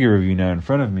his figure review now in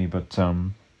front of me, but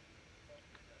I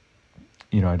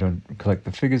don't collect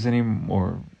the figures anymore,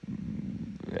 or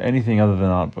anything other than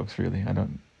art books, really. I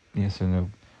don't. Yes or no.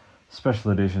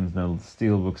 Special editions, no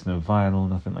steel books, no vinyl,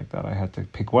 nothing like that. I had to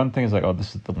pick one thing. It's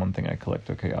this is the one thing I collect.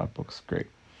 Okay, art books, great.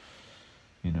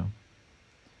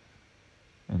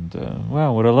 And,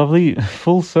 wow, what a lovely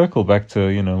full circle back to,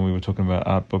 we were talking about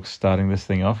art books, starting this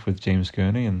thing off with James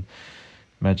Gurney and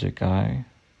Magic Eye,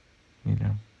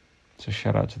 So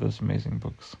shout out to those amazing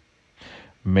books.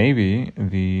 Maybe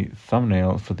the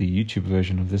thumbnail for the YouTube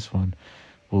version of this one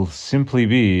will simply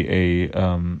be a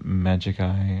Magic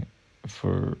Eye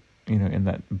for, in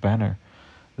that banner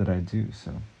that I do.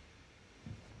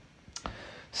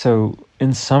 So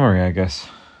in summary, I guess,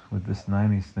 with this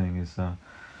 90s thing is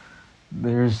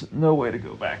there's no way to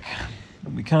go back.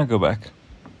 We can't go back.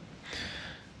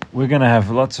 We're going to have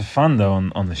lots of fun, though,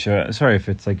 on the show. Sorry if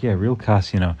it's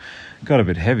Realcast, got a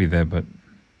bit heavy there, but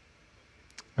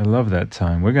I love that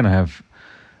time. We're going to have...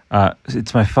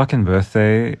 it's my fucking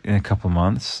birthday in a couple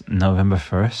months, November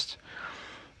 1st.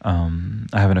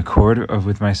 I have an accord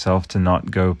with myself to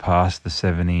not go past the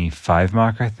 75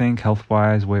 mark, I think,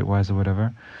 health-wise, weight-wise, or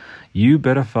whatever. You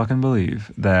better fucking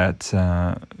believe that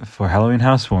for Halloween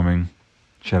housewarming,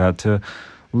 shout out to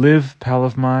Liv, pal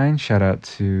of mine, shout out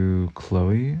to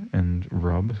Chloe and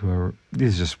Rob, who are...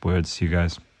 These are just words to you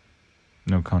guys.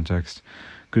 No context.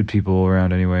 Good people all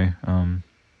around anyway.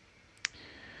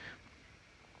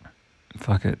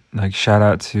 Fuck it. Shout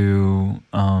out to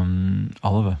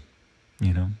Oliver.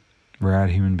 Rad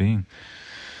human being.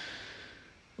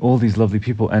 All these lovely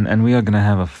people, and we are gonna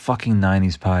have a fucking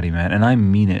 90s party, man, and I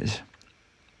mean it.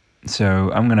 So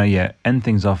I'm gonna end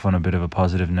things off on a bit of a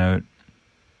positive note.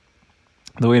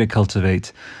 The way to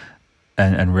cultivate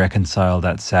and reconcile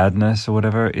that sadness or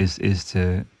whatever is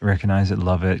to recognize it,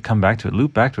 love it, come back to it,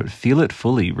 loop back to it, feel it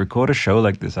fully, record a show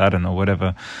like this, I don't know,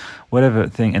 whatever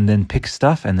thing, and then pick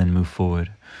stuff and then move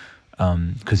forward.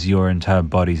 Because your entire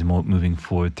body's moving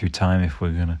forward through time if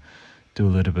we're gonna do a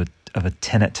little bit a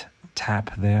tenet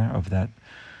tap there of that,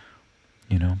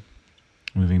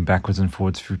 moving backwards and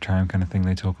forwards through time kind of thing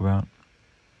they talk about.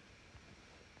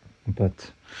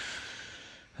 But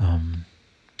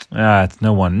it's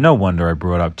no wonder I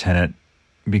brought up Tenet,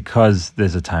 because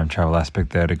there's a time travel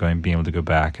aspect there to being able to go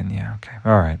back, and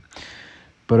all right.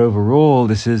 But overall,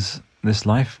 this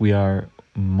life, we are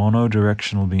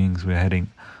monodirectional beings. We're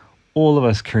heading, all of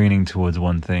us careening towards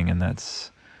one thing, and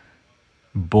that's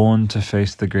born to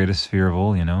face the greatest fear of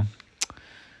all,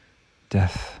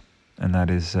 death. And that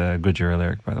is a Gojira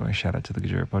lyric, by the way. Shout out to the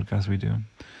Gojira podcast we do.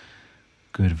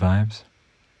 Good vibes.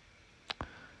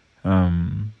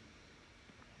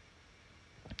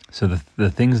 So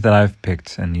the things that I've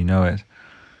picked, and you know it,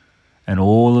 and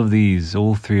all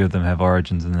three of them have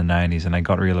origins in the 90s, and I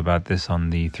got real about this on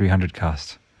the 300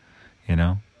 cast,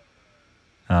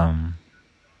 art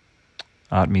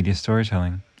media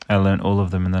storytelling. I learned all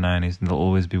of them in the 90s, and they'll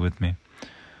always be with me.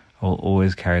 I will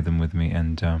always carry them with me,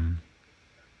 and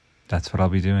that's what I'll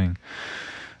be doing.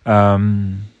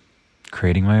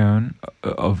 Creating my own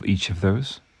of each of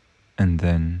those, and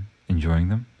then enjoying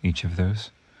them, each of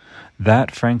those.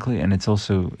 That, frankly, and it's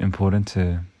also important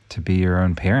to be your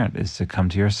own parent, is to come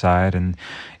to your side. And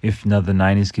if the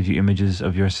 90s give you images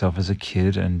of yourself as a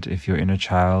kid, and if your inner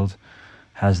child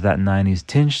has that 90s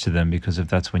tinge to them, because if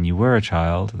that's when you were a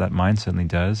child, that mine certainly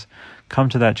does, come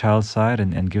to that child's side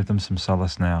and give them some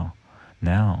solace now.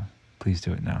 Now. Please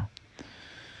do it now.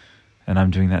 And I'm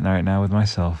doing that right now with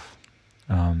myself.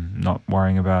 Not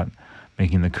worrying about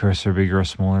making the cursor bigger or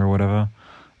smaller or whatever.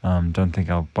 Don't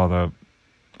think I'll bother,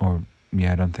 I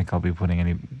don't think I'll be putting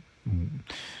any,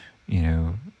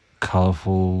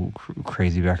 colorful,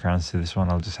 crazy backgrounds to this one.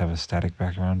 I'll just have a static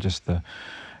background, just the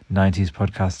 90s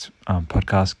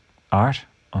podcast art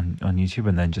on YouTube,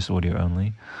 and then just audio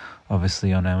only,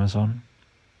 obviously on Amazon.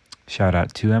 Shout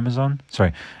out to Amazon.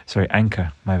 Sorry,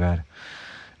 Anchor, my bad.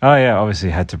 Oh yeah,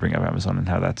 obviously had to bring up Amazon and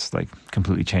how that's like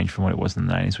completely changed from what it was in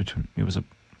the 90s, which it was a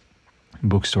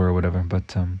bookstore or whatever.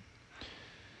 But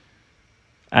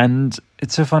and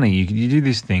it's so funny. You do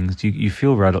these things. You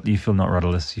feel you feel not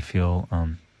rudderless. You feel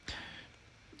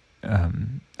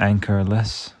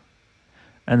anchorless,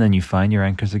 and then you find your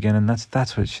anchors again. And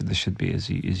that's what this should be. Is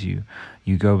you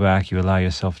go back. You allow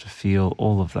yourself to feel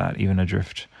all of that, even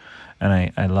adrift.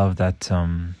 And I love that.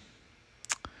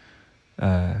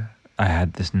 I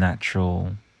had this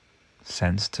natural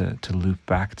sense to loop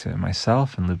back to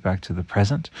myself and loop back to the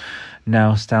present.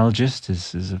 Nostalgist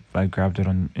is I grabbed it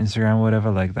on Instagram or whatever,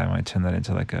 like that. I might turn that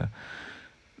into like a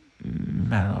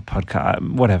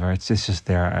podcast, whatever. It's just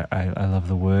there. I love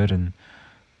the word, and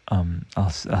I'll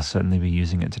certainly be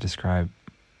using it to describe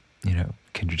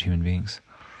kindred human beings.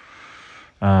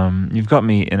 You've got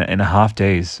me in a half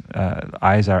daze.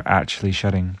 Eyes are actually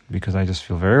shutting because I just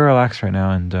feel very relaxed right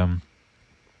now. And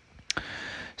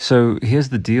so here's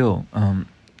the deal.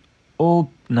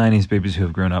 All 90s babies who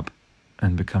have grown up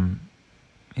and become,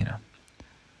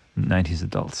 90s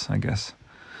adults, I guess,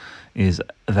 is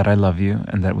that I love you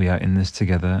and that we are in this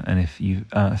together. And if you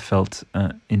felt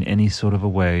in any sort of a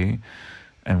way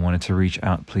and wanted to reach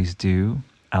out, please do.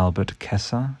 Albert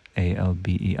Kessa,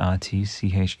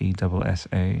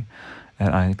 ALBERTCHESSA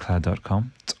at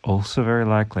iCloud.com. It's also very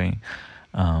likely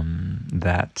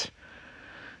that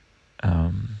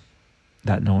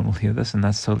no one will hear this, and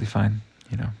that's totally fine.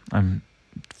 I'm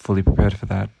fully prepared for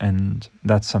that, and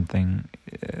that's something.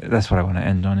 That's what I want to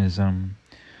end on. Is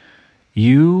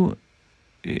you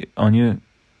on your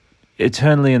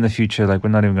eternally in the future, like we're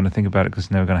not even going to think about it because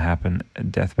it's never going to happen,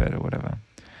 deathbed or whatever.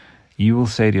 You will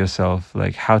say to yourself,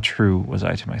 like, how true was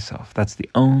I to myself? That's the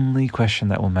only question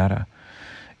that will matter.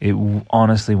 It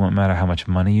honestly won't matter how much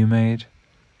money you made.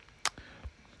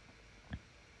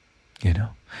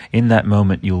 In that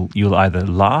moment, you'll either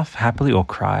laugh happily or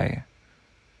cry.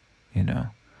 And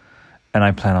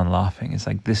I plan on laughing. It's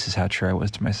like, this is how true I was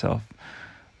to myself.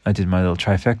 I did my little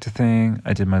trifecta thing.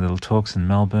 I did my little talks in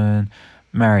Melbourne.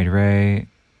 Married Ray.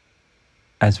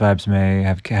 As vibes may.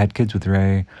 Had kids with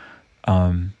Ray.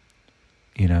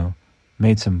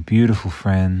 Made some beautiful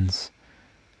friends.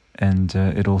 And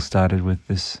it all started with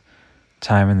this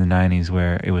time in the 90s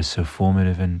where it was so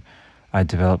formative, and I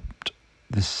developed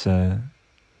this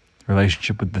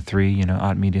relationship with the three,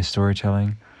 art media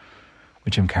storytelling,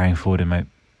 which I'm carrying forward in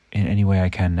any way I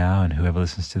can now, and whoever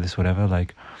listens to this, whatever,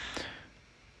 like,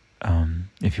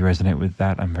 if you resonate with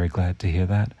that, I'm very glad to hear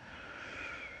that.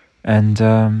 And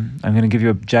I'm going to give you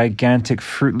a gigantic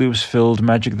Fruit Loops filled,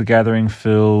 Magic the Gathering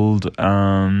filled,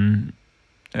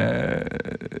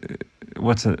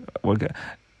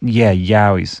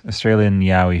 Yowies, Australian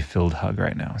Yowie filled hug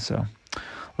right now. So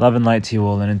love and light to you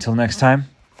all, and until next time,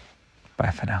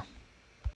 bye for now.